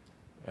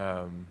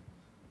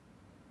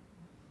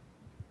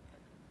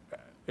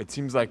 It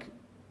seems like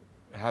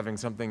having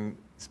something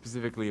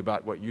specifically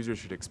about what users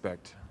should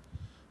expect.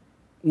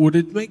 Would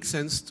it make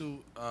sense to,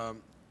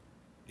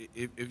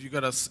 if you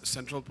got a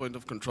central point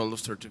of control of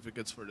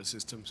certificates for the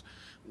systems,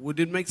 would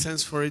it make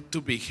sense for it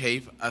to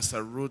behave as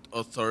a root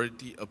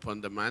authority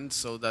upon demand,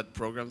 so that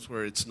programs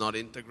where it's not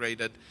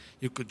integrated,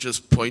 you could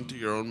just point to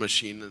your own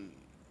machine and...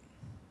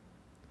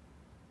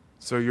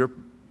 So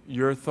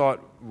your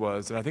thought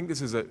was, and I think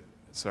this is a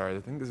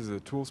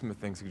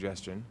toolsmithing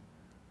suggestion,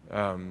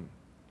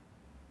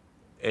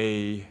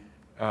 a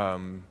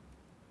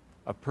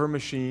per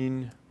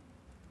machine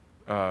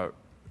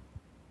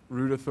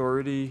root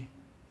authority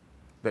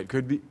that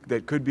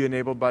could be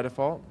enabled by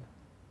default.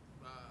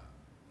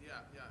 Yeah,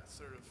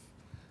 sort of.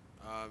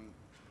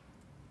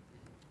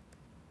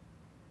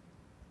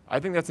 I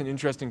think that's an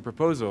interesting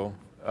proposal.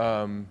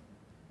 I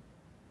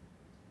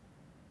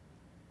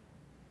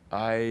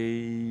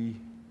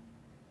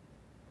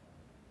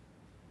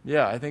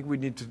think we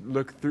need to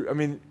look through. I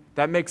mean,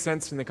 that makes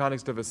sense in the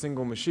context of a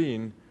single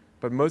machine,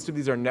 but most of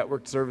these are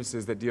networked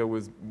services that deal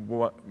with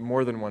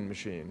more than one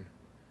machine.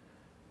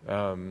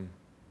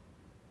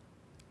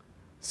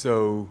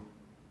 So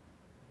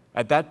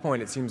at that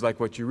point, it seems like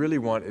what you really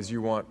want is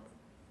you want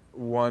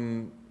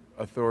one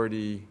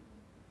authority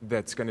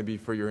that's going to be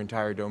for your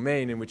entire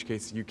domain, in which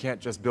case you can't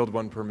just build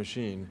one per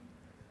machine.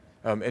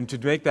 And to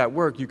make that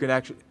work, you can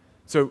actually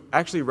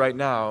right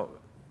now,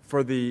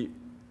 for the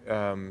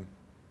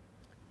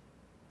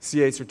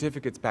CA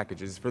certificates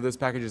packages, for those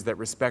packages that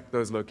respect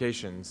those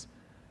locations,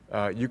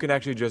 you can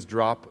actually just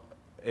drop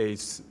a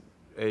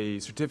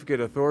certificate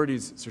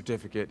authorities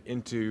certificate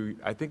into,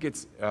 I think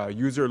it's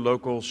user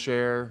local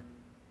share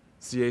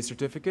CA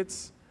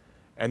certificates,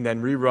 and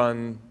then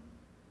rerun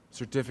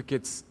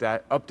certificates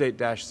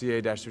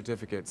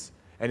update-ca-certificates,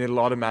 and it'll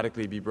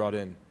automatically be brought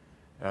in.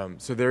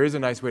 So there is a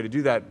nice way to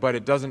do that, but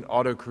it doesn't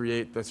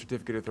auto-create the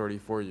certificate authority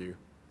for you.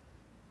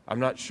 I'm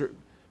not sure,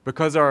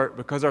 because our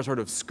sort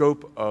of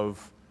scope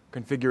of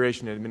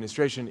configuration and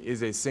administration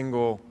is a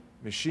single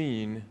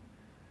machine,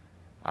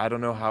 I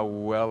don't know how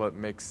well it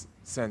makes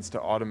sense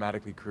to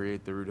automatically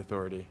create the root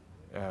authority.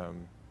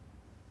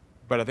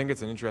 But I think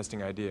it's an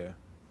interesting idea.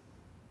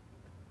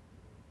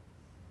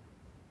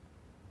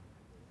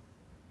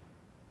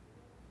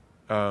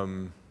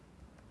 Can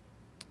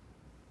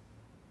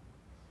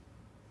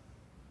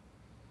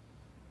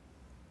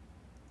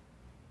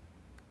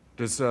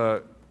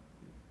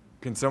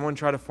someone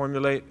try to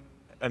formulate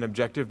an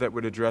objective that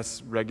would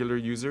address regular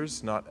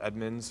users, not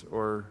admins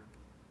or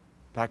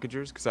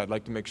packagers? Because I'd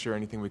like to make sure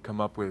anything we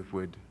come up with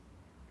would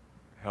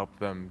help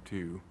them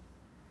too.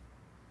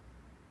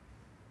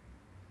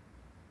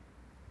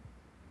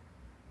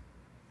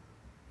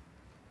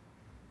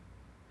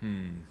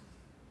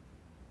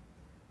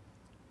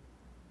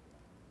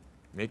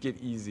 Make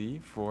it easy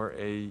for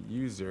a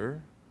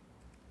user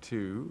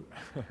to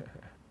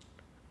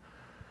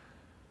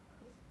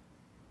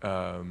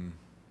I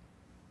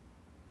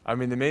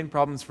mean, the main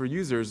problems for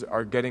users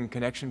are getting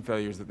connection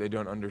failures that they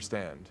don't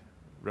understand,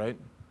 right?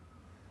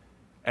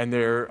 And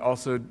they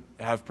also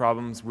have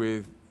problems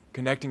with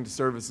connecting to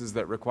services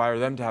that require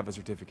them to have a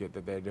certificate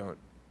that they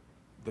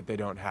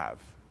don't have.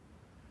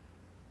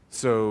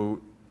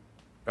 So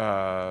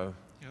the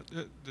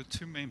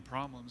two main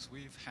problems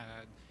we've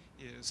had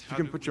is how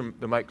you can put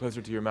the mic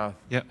closer to your mouth.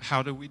 Yeah,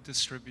 how do we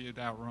distribute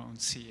our own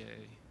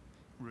CA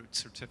root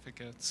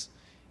certificates?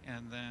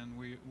 And then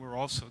we're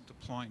also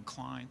deploying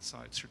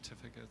client-side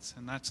certificates,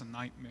 and that's a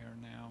nightmare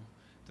now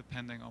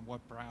depending on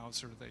what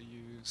browser they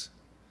use.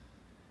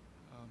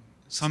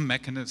 Some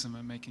mechanism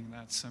of making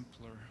that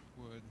simpler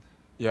would.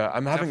 Yeah,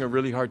 I'm having a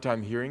really hard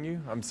time hearing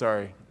you. I'm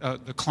sorry.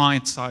 The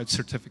client-side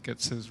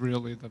certificates is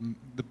really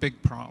the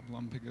big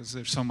problem because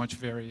there's so much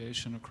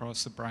variation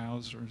across the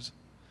browsers.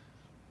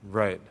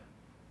 Right.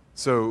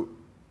 So,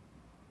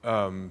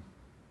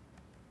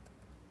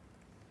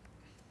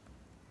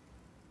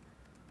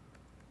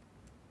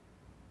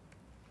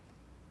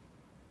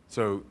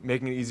 so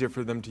making it easier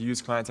for them to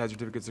use client-side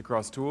certificates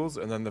across tools,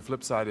 and then the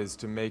flip side is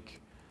to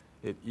make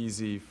it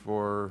easy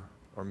for,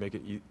 or make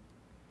it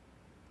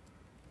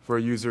for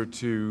a user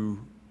to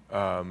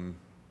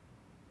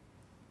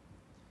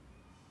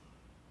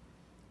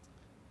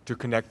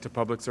connect to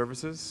public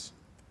services.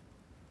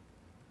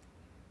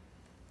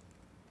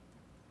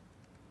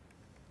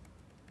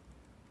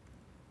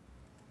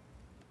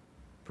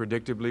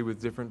 Predictably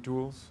with different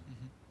tools.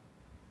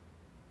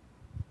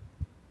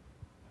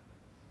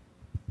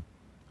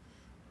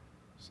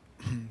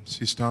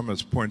 C.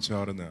 Thomas points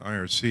out in the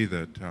IRC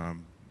that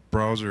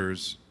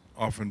browsers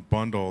often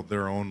bundle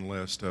their own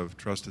list of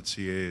trusted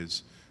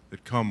CAs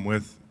that come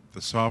with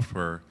the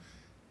software,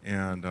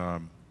 and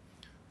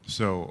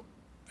so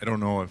I don't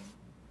know if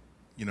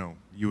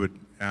you would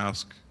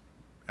ask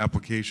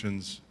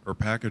applications or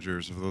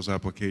packagers of those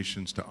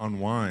applications to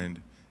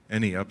unwind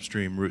any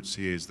upstream root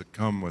CAs that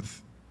come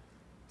with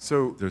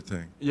their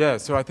thing. Yeah,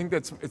 so I think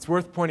it's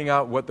worth pointing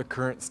out what the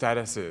current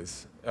status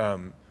is.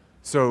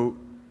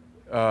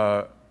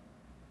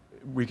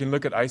 We can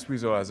look at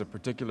Iceweasel as a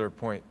particular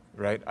point,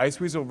 right?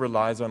 Iceweasel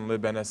relies on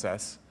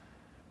libNSS,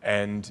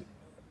 and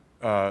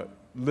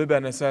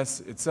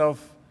libNSS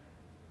itself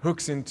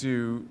hooks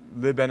into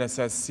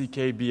libNSS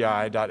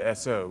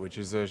ckbi.so, which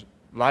is a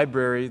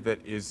library that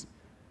is,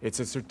 it's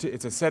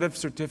a set of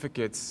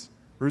certificates,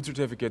 root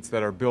certificates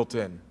that are built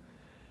in.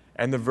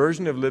 And the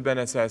version of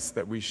libNSS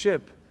that we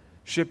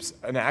ships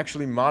an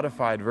actually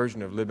modified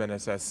version of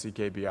libNSS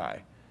ckbi.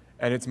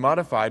 And it's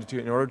modified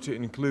in order to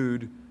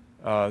include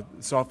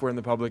software in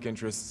the public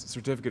interest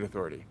certificate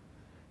authority.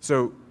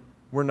 So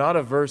we're not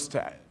averse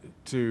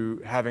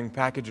to having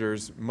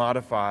packagers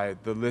modify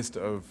the list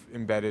of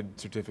embedded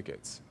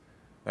certificates.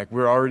 Like,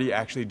 we're already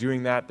actually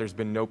doing that. There's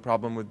been no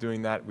problem with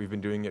doing that. We've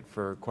been doing it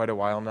for quite a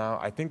while now.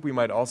 I think we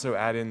might also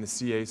add in the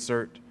CA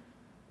Cert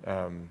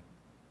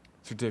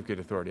certificate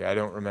authority. I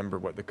don't remember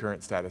what the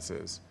current status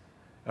is.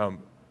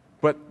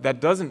 But that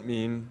doesn't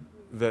mean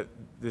that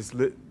the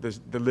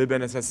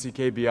libNSS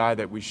ckbi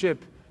that we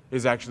ship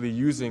is actually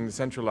using the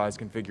centralized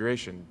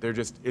configuration.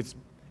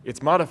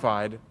 It's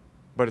modified,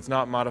 but it's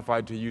not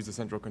modified to use the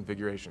central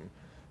configuration.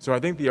 So I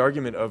think the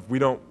argument of we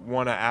don't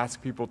want to ask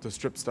people to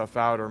strip stuff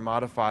out or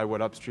modify what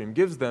upstream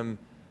gives them,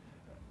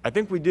 I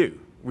think we do.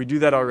 We do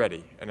that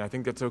already, and I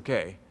think that's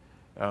okay.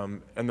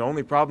 And the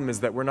only problem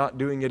is that we're not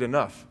doing it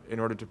enough in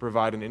order to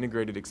provide an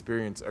integrated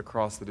experience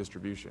across the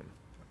distribution.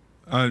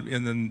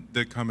 And then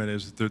the comment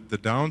is that the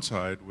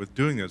downside with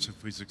doing this,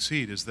 if we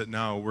succeed, is that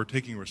now we're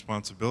taking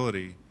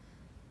responsibility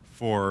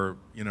for,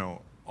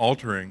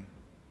 altering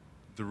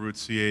the root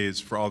CAs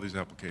for all these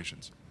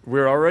applications.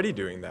 We're already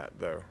doing that,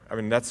 though. I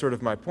mean, that's sort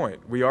of my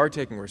point. We are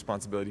taking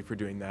responsibility for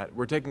doing that.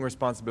 We're taking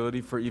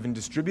responsibility for even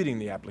distributing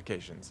the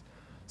applications.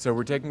 So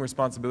we're taking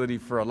responsibility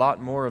for a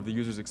lot more of the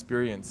user's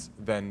experience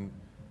than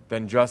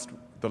just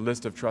the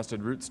list of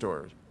trusted root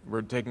stores.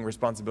 We're taking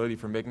responsibility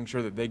for making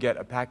sure that they get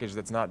a package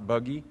that's not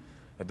buggy,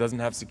 that doesn't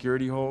have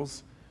security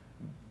holes.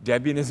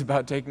 Debian is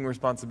about taking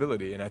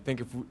responsibility, and I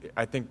think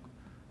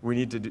we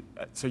need to do,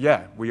 so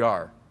yeah, we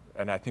are,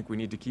 and I think we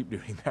need to keep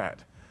doing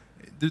that.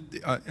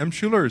 M.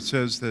 Schuler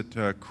says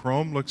that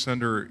Chrome looks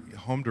under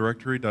home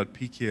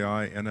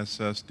directory.pki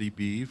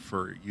NSSDB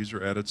for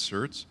user-added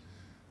certs.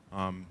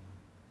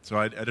 So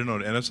I don't know,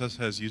 NSS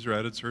has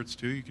user-added certs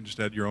too? You can just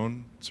add your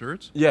own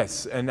certs?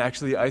 Yes, and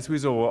actually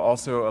Iceweasel will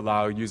also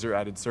allow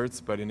user-added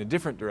certs, but in a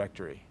different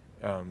directory.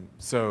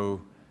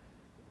 So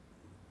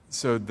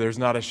there's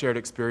not a shared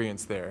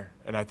experience there.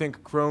 And I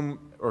think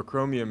Chrome or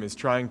Chromium is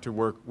trying to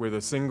work with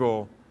a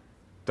single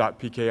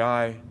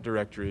 .pki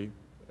directory,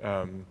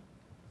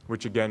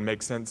 which again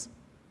makes sense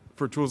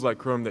for tools like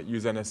Chrome that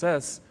use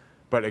NSS,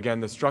 but again,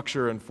 the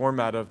structure and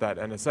format of that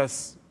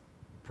NSS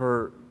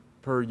per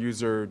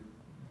user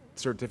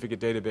certificate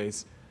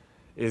database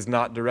is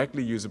not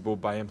directly usable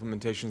by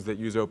implementations that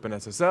use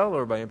OpenSSL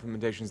or by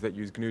implementations that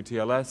use GNU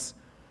TLS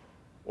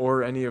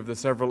or any of the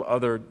several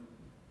other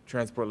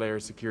transport layer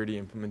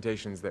security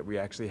implementations that we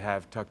actually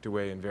have tucked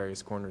away in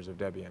various corners of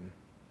Debian.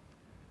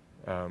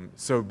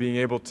 So being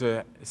able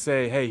to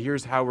say, hey,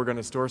 here's how we're going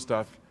to store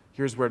stuff,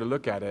 here's where to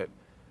look at it,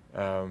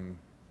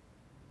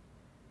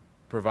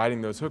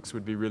 providing those hooks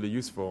would be really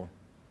useful.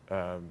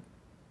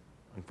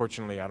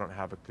 Unfortunately, I don't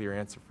have a clear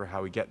answer for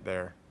how we get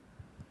there.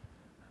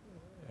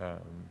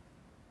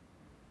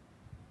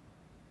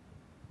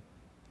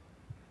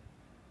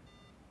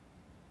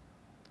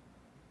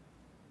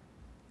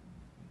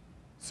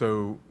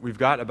 So we've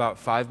got about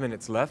 5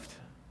 minutes left.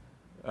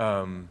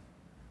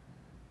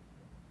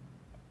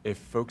 if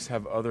folks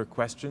have other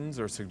questions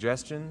or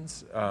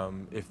suggestions,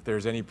 if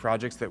there's any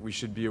projects that we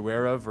should be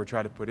aware of or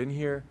try to put in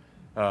here,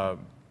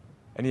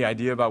 any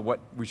idea about what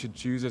we should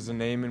choose as a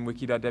name in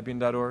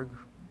wiki.debian.org?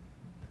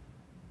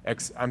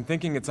 I'm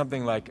thinking it's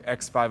something like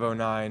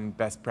X.509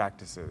 best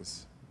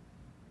practices.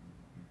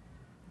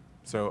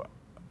 So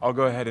I'll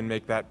go ahead and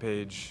make that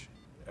page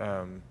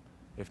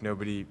if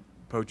nobody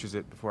poaches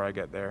it before I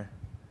get there.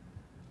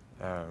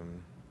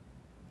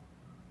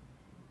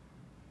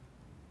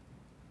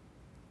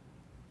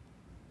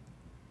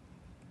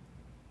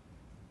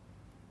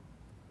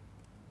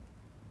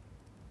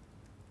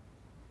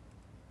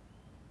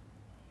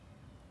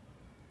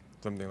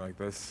 Something like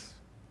this.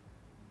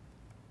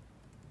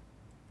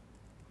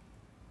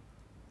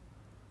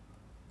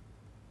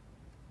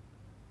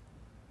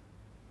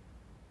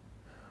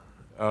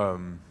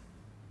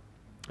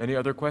 Any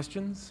other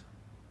questions?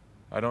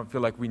 I don't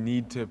feel like we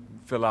need to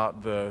fill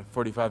out the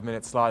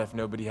 45-minute slot if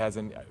nobody has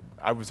any.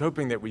 I was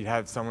hoping that we'd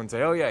have someone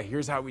say, oh yeah,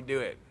 here's how we do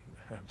it.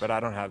 But I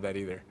don't have that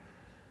either.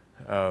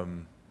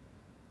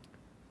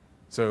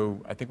 So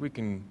I think we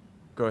can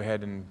go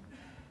ahead and,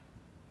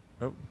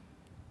 oh.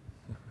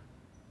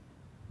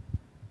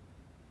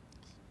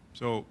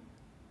 So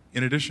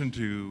in addition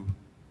to,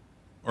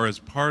 or as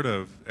part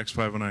of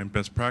X.509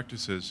 best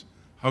practices,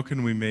 how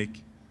can we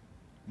make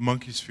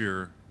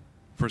MonkeySphere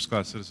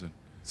first-class citizen?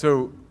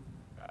 So,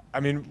 I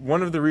mean,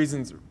 one of the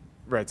reasons,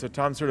 right, so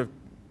Tom's sort of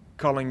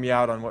calling me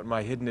out on what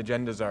my hidden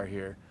agendas are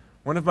here.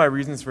 One of my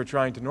reasons for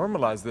trying to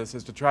normalize this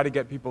is to try to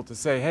get people to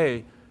say,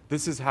 hey,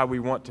 this is how we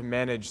want to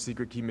manage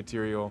secret key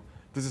material.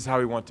 This is how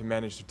we want to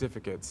manage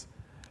certificates.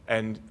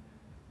 And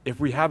if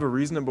we have a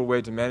reasonable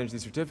way to manage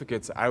these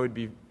certificates, I would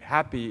be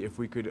happy if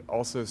we could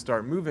also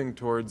start moving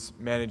towards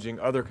managing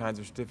other kinds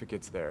of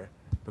certificates there.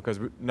 Because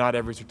not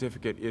every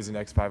certificate is an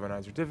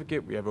X.509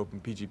 certificate. We have open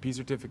PGP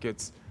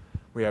certificates.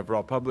 We have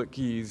raw public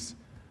keys.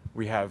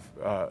 We have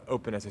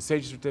open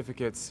SSH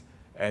certificates.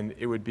 And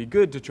it would be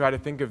good to try to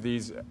think of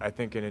these, I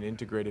think, in an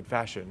integrated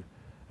fashion.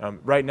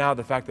 Right now,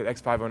 the fact that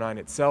X.509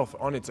 itself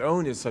on its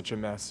own is such a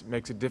mess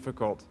makes it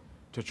difficult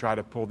to try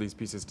to pull these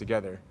pieces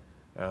together.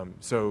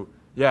 So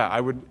yeah,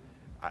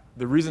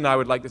 the reason I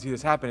would like to see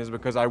this happen is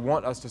because I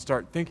want us to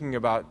start thinking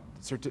about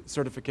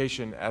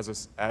certification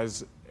as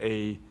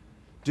a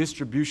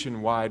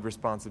distribution-wide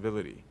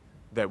responsibility.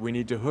 That we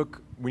need to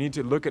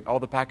look at all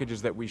the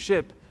packages that we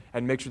ship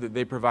and make sure that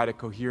they provide a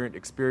coherent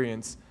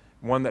experience,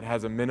 one that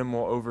has a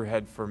minimal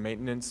overhead for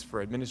maintenance,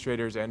 for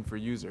administrators, and for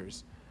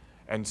users.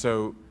 And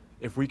so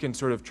if we can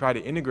sort of try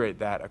to integrate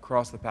that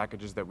across the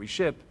packages that we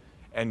ship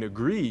and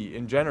agree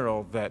in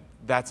general that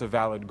that's a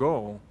valid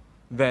goal,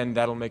 then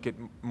that'll make it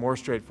more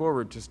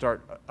straightforward to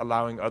start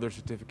allowing other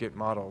certificate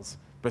models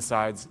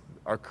besides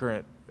our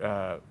current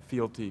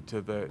fealty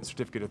to the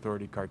certificate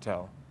authority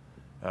cartel.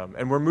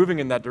 And we're moving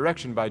in that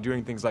direction by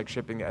doing things like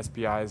shipping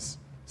SPI's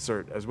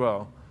cert as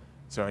well.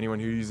 So anyone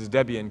who uses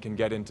Debian can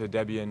get into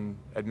Debian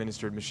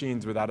administered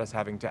machines without us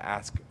having to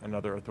ask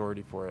another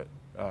authority for it,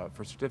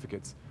 for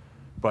certificates.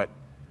 But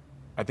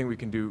I think we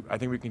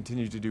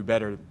continue to do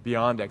better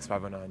beyond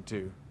X.509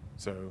 too.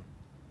 So,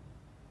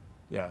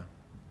 yeah.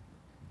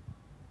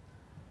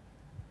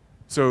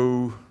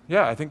 So,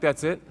 yeah, I think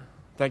that's it.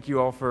 Thank you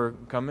all for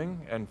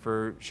coming and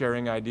for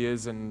sharing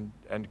ideas and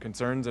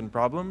concerns and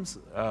problems.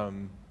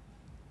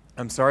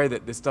 I'm sorry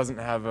that this doesn't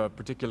have a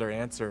particular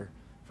answer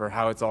for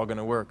how it's all going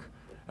to work.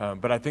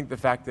 But I think the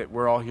fact that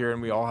we're all here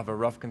and we all have a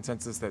rough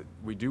consensus that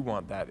we do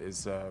want that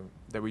is,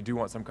 that we do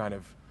want some kind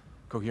of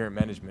coherent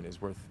management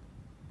is worth.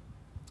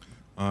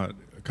 A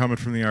comment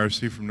from the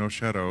IRC from No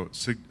Shadow.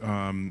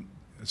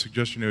 A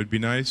suggestion, it would be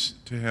nice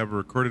to have a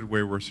recorded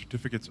way where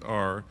certificates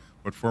are,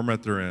 what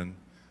format they're in,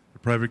 the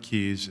private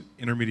keys,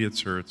 intermediate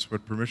certs,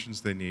 what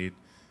permissions they need,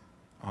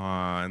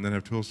 and then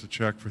have tools to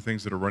check for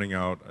things that are running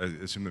out. I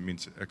assume that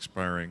means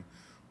expiring,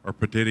 or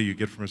put data you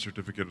get from a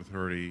certificate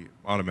authority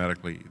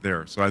automatically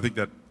there. So I think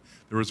that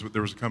there was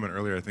a comment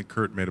earlier I think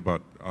Kurt made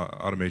about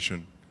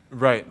automation.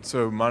 Right,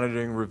 so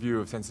monitoring review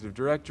of sensitive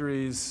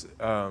directories,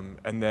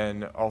 and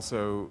then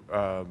also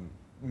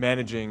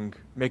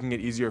making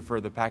it easier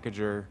for the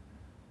packager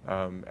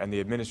and the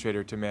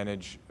administrator to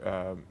manage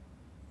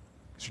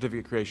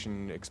certificate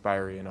creation,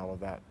 expiry, and all of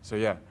that. So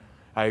yeah,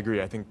 I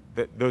agree. I think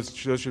that those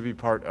should be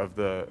part of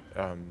the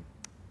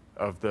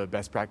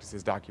best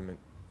practices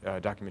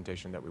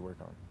documentation that we work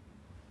on.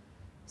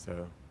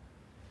 So,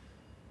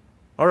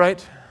 all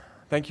right,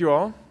 thank you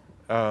all.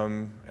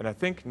 And I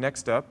think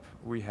next up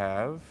we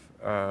have,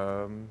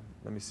 let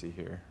me see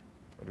here,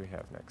 what do we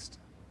have next?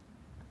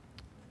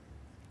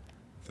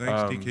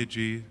 Thanks,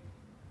 DKG.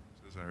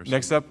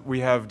 Next up we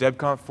have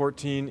DebConf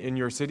 14 in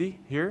your city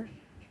here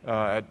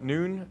at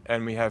noon,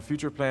 and we have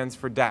future plans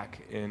for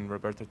DAC in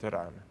Roberto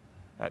Terán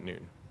at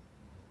noon.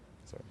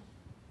 So,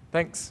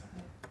 thanks.